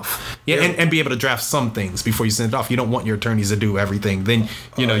it off. And be able to draft some things before you send it off. You don't want your attorneys to do everything. Then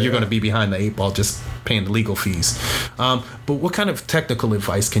you're going to be behind the 8 ball just paying the legal fees. But what kind of technical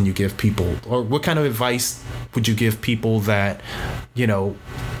advice can you give people, or what kind of advice would you give people that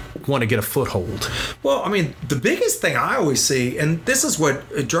want to get a foothold? Well, I mean, the biggest thing I always see, and this is what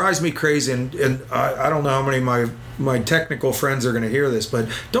it drives me crazy, and I don't know how many of my technical friends are going to hear this, but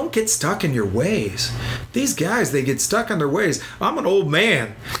don't get stuck in your ways. These guys, they get stuck in their ways. I'm an old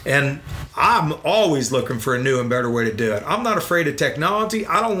man, and I'm always looking for a new and better way to do it. I'm not afraid of technology.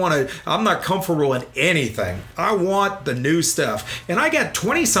 I'm not comfortable in anything. I want the new stuff. And I got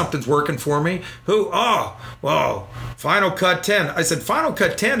 20-somethings working for me who, Final Cut 10. I said, Final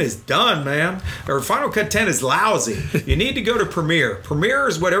Cut 10 is done, man. Or Final Cut 10 is lousy. You need to go to Premiere. Premiere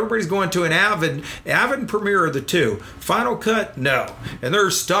is what everybody's going to, and Avid and Premiere are the 2. Final Cut, no. And they're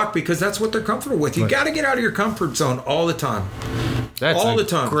stuck because that's what they're comfortable with. You got to get out of your comfort zone all the time. That's all the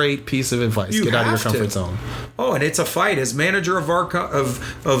time. Great piece of advice. Get out of your comfort zone. Oh, and it's a fight. As manager of our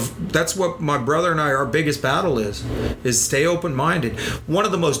that's what my brother and I, our biggest battle is stay open-minded. One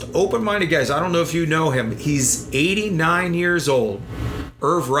of the most open-minded guys, I don't know if you know him, he's 89 years old.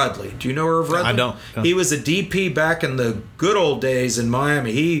 Irv Rudley. Do you know Irv Rudley? I don't. No. He was a DP back in the good old days in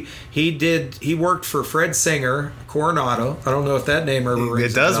Miami. He worked for Fred Singer, Coronado. I don't know if that name ever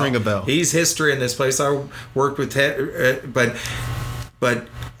rings a bell. It does ring a bell. He's history in this place. I worked with but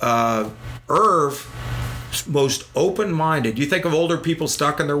Irv, most open-minded. You think of older people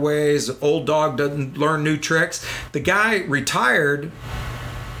stuck in their ways, old dog doesn't learn new tricks. The guy retired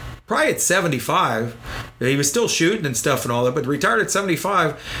probably at 75. He was still shooting and stuff and all that, but retired at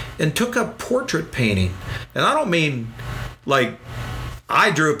 75 and took up portrait painting. And I don't mean like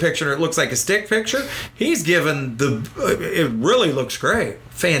I drew a picture and it looks like a stick picture. He's given it really looks great.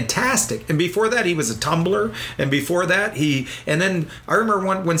 Fantastic. And before that, he was a tumbler. And before that, and then I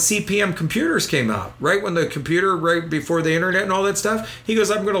remember when CPM computers came out, right when the computer, right before the internet and all that stuff, he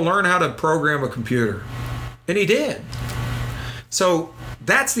goes, I'm going to learn how to program a computer. And he did. So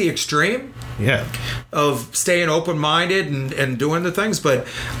that's the extreme of staying open-minded and doing the things. But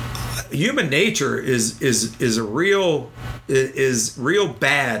human nature is real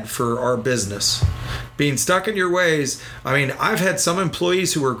bad for our business. Being stuck in your ways. I mean, I've had some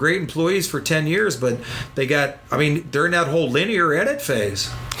employees who were great employees for 10 years, but during that whole linear edit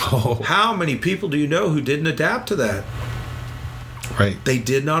phase, how many people do you know who didn't adapt to that? Right. They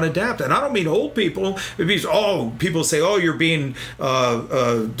did not adapt. And I don't mean old people. People say, you're being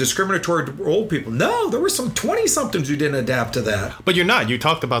discriminatory to old people. No, there were some 20-somethings who didn't adapt to that. But you're not. You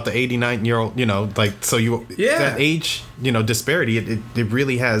talked about the 89-year-old, that age, disparity, it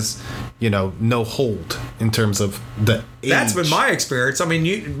really has, no hold in terms of the age. That's been my experience. I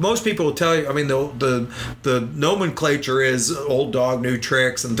mean, most people will tell you, I mean, the nomenclature is old dog, new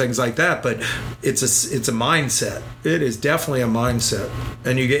tricks and things like that, but it's a mindset. It is definitely a mindset.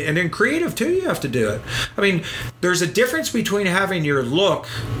 And in creative too, you have to do it. I mean, there's a difference between having your look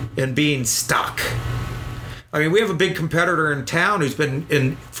and being stuck. I mean, we have a big competitor in town who's been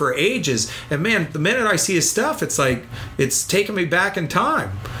in for ages, and man, the minute I see his stuff, it's like it's taking me back in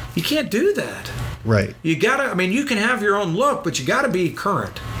time. You can't do that. Right. You can have your own look, but you gotta be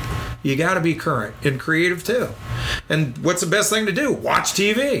current. You got to be current in creative too. And what's the best thing to do? Watch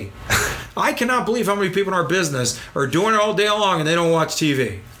TV. I cannot believe how many people in our business are doing it all day long and they don't watch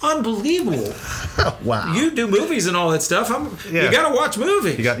TV. Unbelievable. Wow. You do movies and all that stuff. You got to watch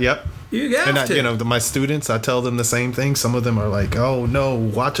movies. Yep. You have to. My students, I tell them the same thing. Some of them are like, "Oh no,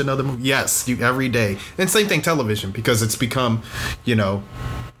 watch another movie." Yes, every day. And same thing, television, because it's become,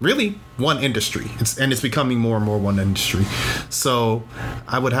 really one industry. It's becoming more and more one industry. So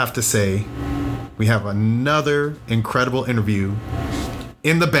I would have to say we have another incredible interview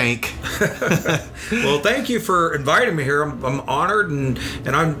in the bank. Well, thank you for inviting me here. I'm honored, and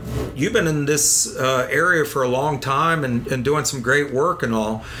you've been in this area for a long time and doing some great work and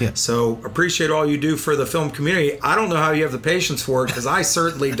all. Yeah. So appreciate all you do for the film community. I don't know how you have the patience for it, because I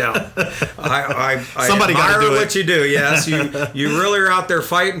certainly don't. I Somebody admire do what you do. Yes, you really are out there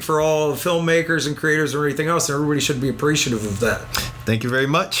fighting for all filmmakers and creators and everything else, and everybody should be appreciative of that. Thank you very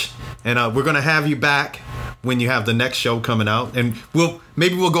much. And we're going to have you back when you have the next show coming out. And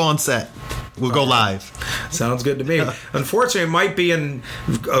maybe we'll go on set. We'll go live. Sounds good to me. Unfortunately, it might be in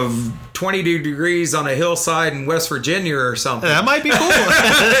 22 degrees on a hillside in West Virginia or something. That might be cool.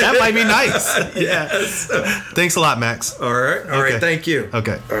 That might be nice. Yeah. Yes. Thanks a lot, Max. All right. All right. Thank you.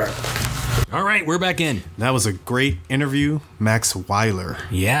 Okay. All right. All right, we're back in. That was a great interview, Max Weiler.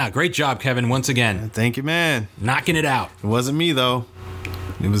 Yeah, great job, Kevin, once again. Thank you, man. Knocking it out. It wasn't me, though.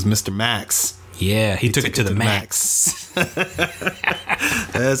 It was Mr. Max. Yeah, he took it to the max.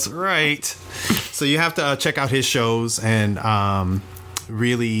 That's right. So you have to check out his shows and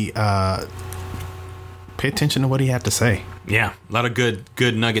really pay attention to what he had to say. Yeah, a lot of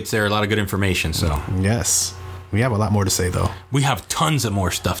good nuggets there, a lot of good information. So yes, we have a lot more to say, though. We have tons of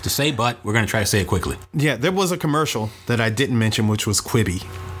more stuff to say, but we're going to try to say it quickly. Yeah, there was a commercial that I didn't mention, which was Quibi.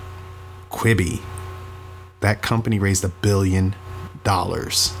 Quibi. That company raised $1 billion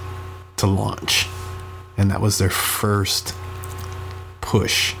to launch. And that was their first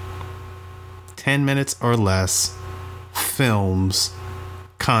push. 10 minutes or less films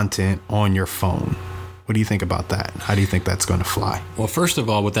content on your phone. What do you think about that? How do you think that's going to fly? Well, first of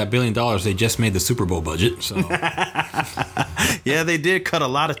all, with that $1 billion, they just made the Super Bowl budget. So yeah, they did cut a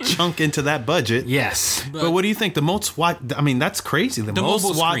lot of chunk into that budget. Yes. But what do you think? The most watched, I mean, that's crazy. The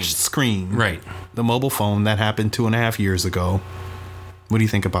most watched screen. Right. The mobile phone that happened 2.5 years ago. What do you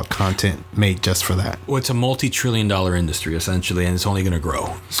think about content made just for that? Well, it's a multi-trillion-dollar industry, essentially, and it's only going to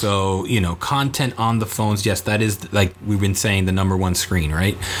grow. So, content on the phones, yes, that is, like we've been saying, the number one screen,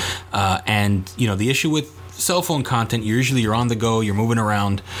 right? And, the issue with cell phone content, you're on the go, you're moving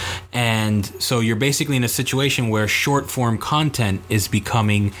around, and so you're basically in a situation where short-form content is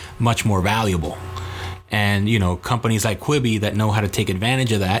becoming much more valuable. And, companies like Quibi that know how to take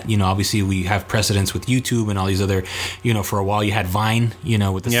advantage of that, obviously we have precedents with YouTube and all these other, for a while you had Vine,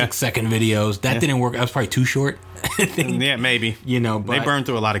 with the 6-second videos. That didn't work. That was probably too short. I think. Yeah, maybe. But they burned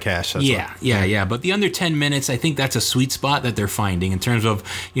through a lot of cash. That's yeah. But the under 10 minutes, I think that's a sweet spot that they're finding in terms of,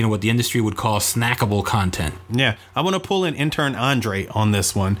 what the industry would call snackable content. Yeah. I want to pull in intern Andre on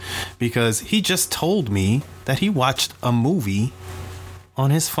this one because he just told me that he watched a movie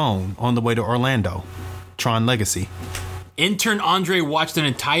on his phone on the way to Orlando. Tron Legacy. Intern Andre watched an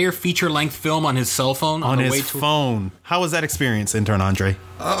entire feature-length film on his cell phone on his phone. How was that experience, Intern Andre?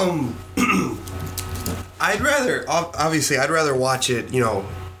 I'd rather watch it,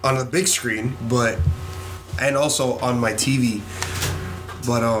 on a big screen, and also on my TV.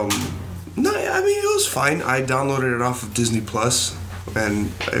 But no, I mean it was fine. I downloaded it off of Disney Plus,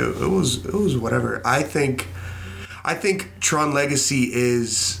 and it was whatever. I think Tron Legacy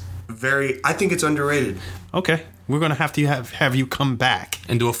is I think it's underrated. Okay. We're going to have you come back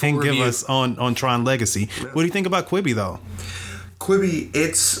and do a full review. Give us on Tron Legacy. Yeah. What do you think about Quibi though? Quibi,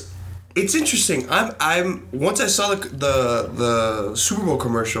 it's interesting. I'm once I saw the Super Bowl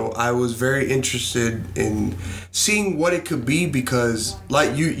commercial, I was very interested in seeing what it could be because,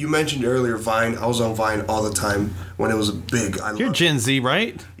 like you mentioned earlier, Vine. I was on Vine all the time when it was big. You're Gen Z,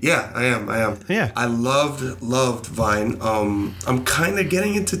 right? Yeah, I am. Yeah, I loved Vine. I'm kind of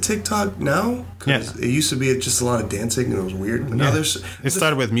getting into TikTok now because it used to be just a lot of dancing and it was weird. But now it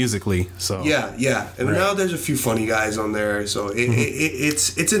started with Musical.ly, so yeah, and now there's a few funny guys on there, so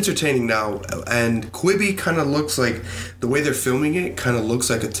it's entertaining now. And Quibi kind of looks like the way they're filming it kind of looks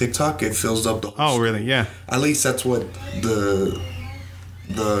like a TikTok. It fills up the whole screen. Really? Yeah. At least that's what the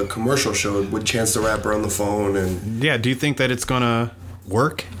commercial showed with Chance the Rapper on the phone. And yeah, do you think that it's gonna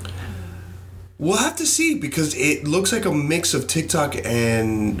work? We'll have to see because it looks like a mix of TikTok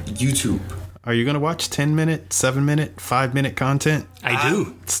and YouTube. Are you going to watch 10-minute, 7-minute, 5-minute content? I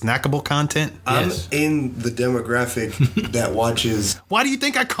do. Snackable content? I'm in the demographic that watches. Why do you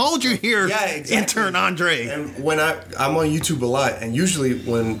think I called you here, exactly. Intern Andre? And when I'm on YouTube a lot, and usually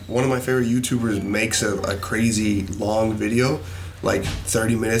when one of my favorite YouTubers makes a crazy long video, like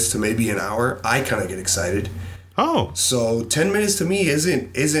 30 minutes to maybe an hour, I kind of get excited. Oh. So 10 minutes to me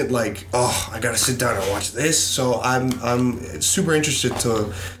isn't like, oh, I gotta sit down and watch this. So I'm super interested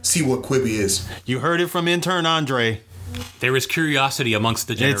to see what Quibi is. You heard it from Intern Andre. There is curiosity amongst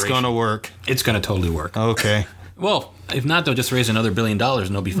the generation. It's gonna work. It's gonna totally work. Okay. Well, if not, they'll just raise another $1 billion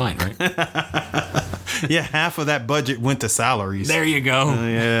and they'll be fine, right? Yeah, half of that budget went to salaries. There you go.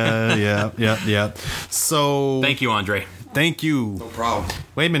 Yeah. So thank you, Andre. Thank you. No problem.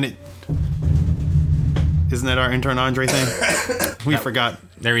 Wait a minute. Isn't that our Intern Andre thing? We forgot.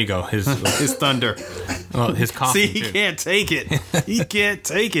 There you go. His thunder. Well, his coffee. See, he can't take it. He can't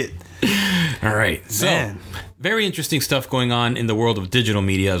take it. All right. So, very interesting stuff going on in the world of digital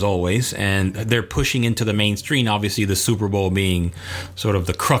media, as always, and they're pushing into the mainstream. Obviously, the Super Bowl being sort of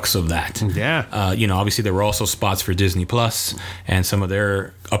the crux of that. Yeah. Obviously, there were also spots for Disney Plus and some of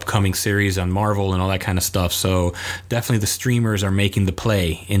their upcoming series on Marvel and all that kind of stuff. So definitely the streamers are making the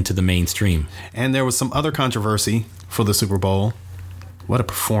play into the mainstream. And there was some other controversy for the Super Bowl. What a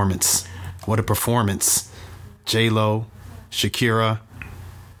performance. What a performance. J-Lo, Shakira.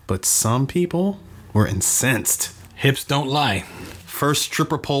 But some people were incensed. Hips don't lie. First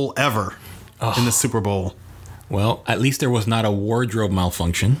stripper pole ever in the Super Bowl. Well, at least there was not a wardrobe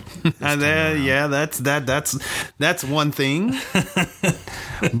malfunction. And that's one thing.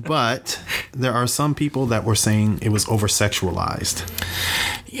 But there are some people that were saying it was over sexualized.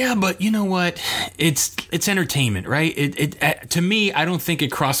 Yeah, but you know what? It's entertainment, right? It to me, I don't think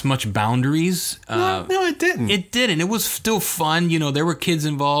it crossed much boundaries. No, it didn't. It didn't. It was still fun. There were kids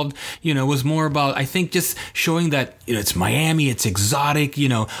involved. It was more about, I think, just showing that it's Miami, it's exotic.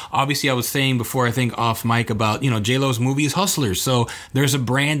 Obviously, I was saying before, I think off mic about J-Lo's movie is Hustlers, so there's a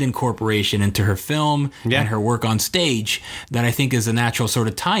brand incorporation into her film and her work on stage that I think is a natural sort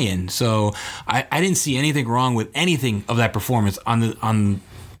of tie-in. So I didn't see anything wrong with anything of that performance. On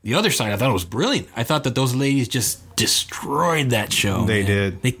the other side, I thought it was brilliant. I thought that those ladies just destroyed that show. They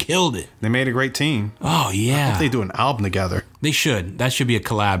did. They killed it. They made a great team. Oh, yeah. I hope they do an album together. They should. That should be a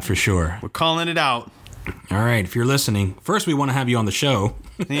collab for sure. We're calling it out. All right. If you're listening, first we want to have you on the show.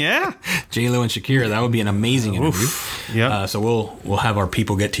 Yeah. J-Lo and Shakira. That would be an amazing interview. Yeah. So we'll have our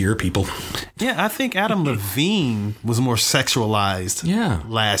people get to your people. Yeah, I think Adam Levine was more sexualized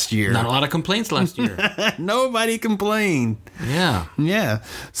last year. Not a lot of complaints last year. Nobody complained. Yeah. Yeah.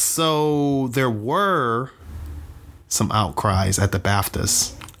 So there were some outcries at the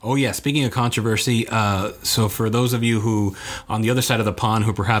BAFTAs. Oh, yeah. Speaking of controversy, so for those of you who, on the other side of the pond,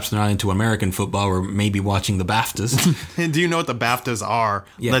 who perhaps are not into American football or maybe watching the BAFTAs. And do you know what the BAFTAs are?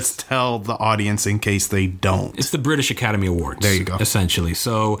 Yes. Let's tell the audience in case they don't. It's the British Academy Awards. There you go. Essentially.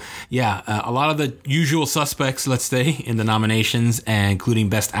 So, yeah, a lot of the usual suspects, let's say, in the nominations, including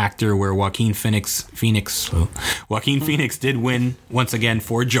Best Actor, where Joaquin Phoenix did win once again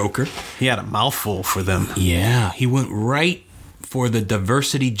for Joker. He had a mouthful for them. Yeah, he went right for the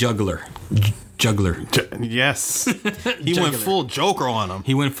diversity juggler. Yes. He went full Joker on him.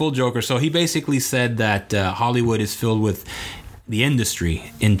 He went full Joker. So he basically said that Hollywood is filled with the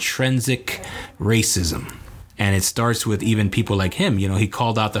industry, intrinsic racism. And it starts with even people like him. He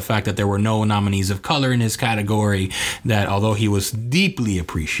called out the fact that there were no nominees of color in his category, that although he was deeply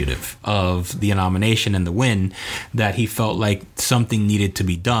appreciative of the nomination and the win, that he felt like something needed to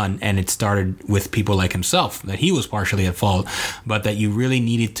be done. And it started with people like himself, that he was partially at fault, but that you really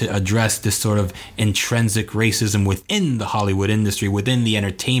needed to address this sort of intrinsic racism within the Hollywood industry, within the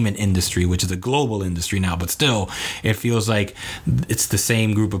entertainment industry, which is a global industry now. But still, it feels like it's the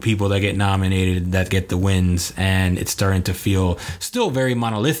same group of people that get nominated that get the wins. And it's starting to feel still very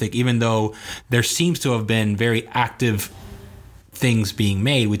monolithic, even though there seems to have been very active things being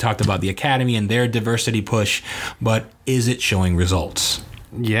made. We talked about the Academy and their diversity push, but is it showing results?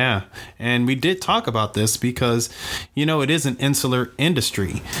 Yeah, and we did talk about this because, it is an insular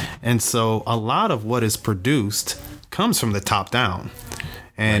industry. And so a lot of what is produced comes from the top down.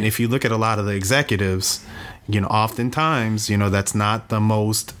 And if you look at a lot of the executives, oftentimes, that's not the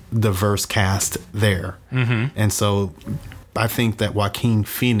most diverse cast there. Mm-hmm. And so I think that Joaquin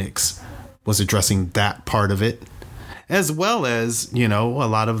Phoenix was addressing that part of it, as well as, a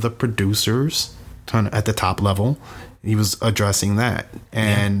lot of the producers at the top level. He was addressing that.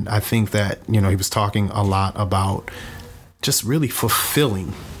 And I think that, he was talking a lot about just really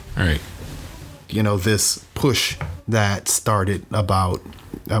fulfilling, this push that started about,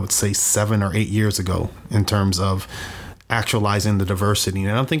 I would say 7 or 8 years ago in terms of actualizing the diversity.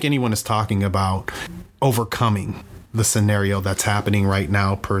 And I don't think anyone is talking about overcoming the scenario that's happening right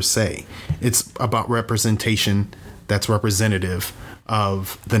now per se. It's about representation that's representative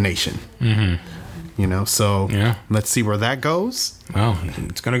of the nation. Mm-hmm. So let's see where that goes. Well,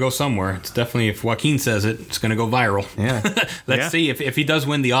 it's going to go somewhere. It's definitely, if Joaquin says it, it's going to go viral. Yeah. Let's see. If he does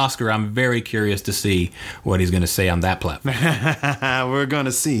win the Oscar, I'm very curious to see what he's going to say on that platform. We're going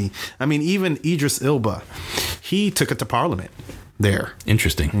to see. I mean, even Idris Elba, he took it to Parliament there.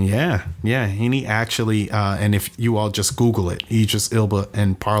 Interesting. Yeah. And he actually, and if you all just Google it, Idris Elba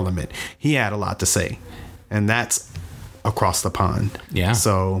in Parliament, he had a lot to say. And that's across the pond. Yeah.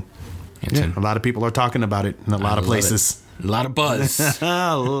 So... a lot of people are talking about it in a lot of places. A lot of buzz.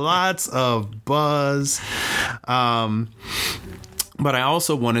 Lots of buzz. But I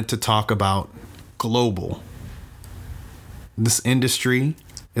also wanted to talk about global. This industry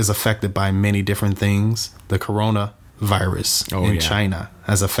is affected by many different things. The coronavirus in China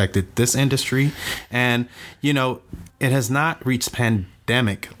has affected this industry. And, you know, it has not reached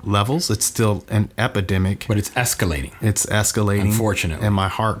pandemic levels. It's still an epidemic. But it's escalating. It's escalating. Unfortunately. And my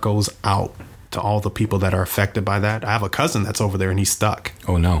heart goes out to all the people that are affected by that. I have a cousin that's over there and he's stuck.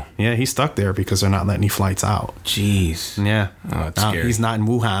 Oh, no. Yeah, he's stuck there because they're not letting any flights out. Jeez. Yeah. Oh, it's scary. He's not in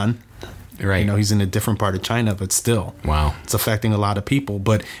Wuhan. Right. You know, he's in a different part of China, but still. Wow. It's affecting a lot of people,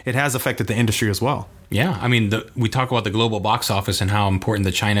 but it has affected the industry as well. Yeah, I mean, we talk about the global box office and how important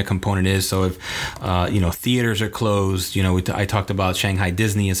the China component is. So if, theaters are closed, I talked about Shanghai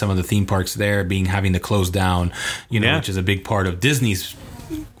Disney and some of the theme parks there having to close down, which is a big part of Disney's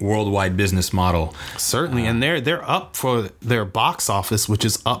worldwide business model. Certainly, and they're up for their box office, which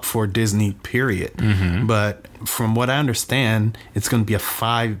is up for Disney, period. But from what I understand, it's going to be a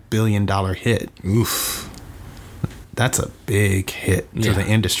 $5 billion hit. Oof. That's a big hit to the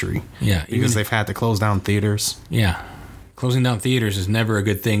industry. Yeah. Because they've had to close down theaters. Yeah. Closing down theaters is never a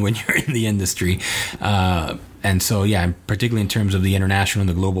good thing when you're in the industry. And so, particularly in terms of the international and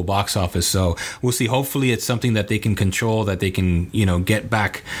the global box office. So we'll see. Hopefully it's something that they can control, that they can, get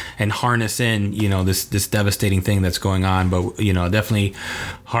back and harness in, this devastating thing that's going on. But, definitely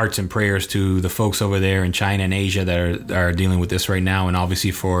hearts and prayers to the folks over there in China and Asia that are dealing with this right now. And obviously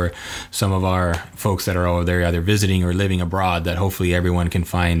for some of our folks that are over there either visiting or living abroad, that hopefully everyone can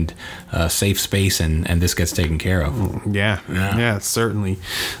find a safe space and this gets taken care of. Yeah, certainly.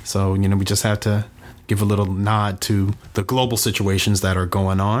 So, we just have to give a little nod to the global situations that are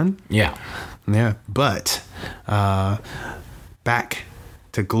going on. Yeah. But back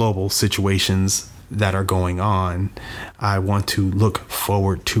to global situations that are going on, I want to look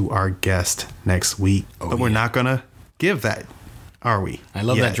forward to our guest next week. But we're not going to give that, are we? I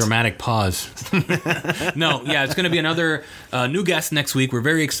love that dramatic pause. No, it's going to be another new guest next week. We're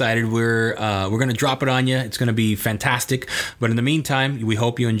very excited. We're going to drop it on you. It's going to be fantastic. But in the meantime, we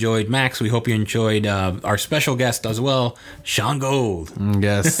hope you enjoyed Max. We hope you enjoyed our special guest as well, Sean Gold.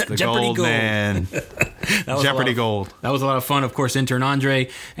 Yes, the Gold man. Jeopardy Gold. That was a lot of fun. Of course, intern Andre,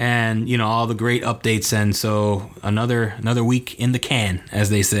 and all the great updates. And so another week in the can, as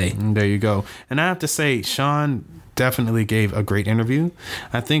they say. There you go. And I have to say, Sean definitely gave a great interview.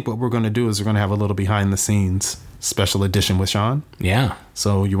 I think what we're going to do is we're going to have a little behind the scenes special edition with Sean. Yeah.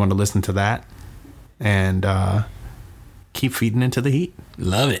 So you want to listen to that and keep feeding into the heat.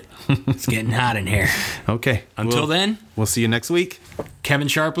 Love it. It's getting hot in here. Okay. Until then, we'll see you next week. Kevin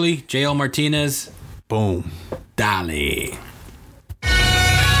Sharpley, JL Martinez. Boom. Dale.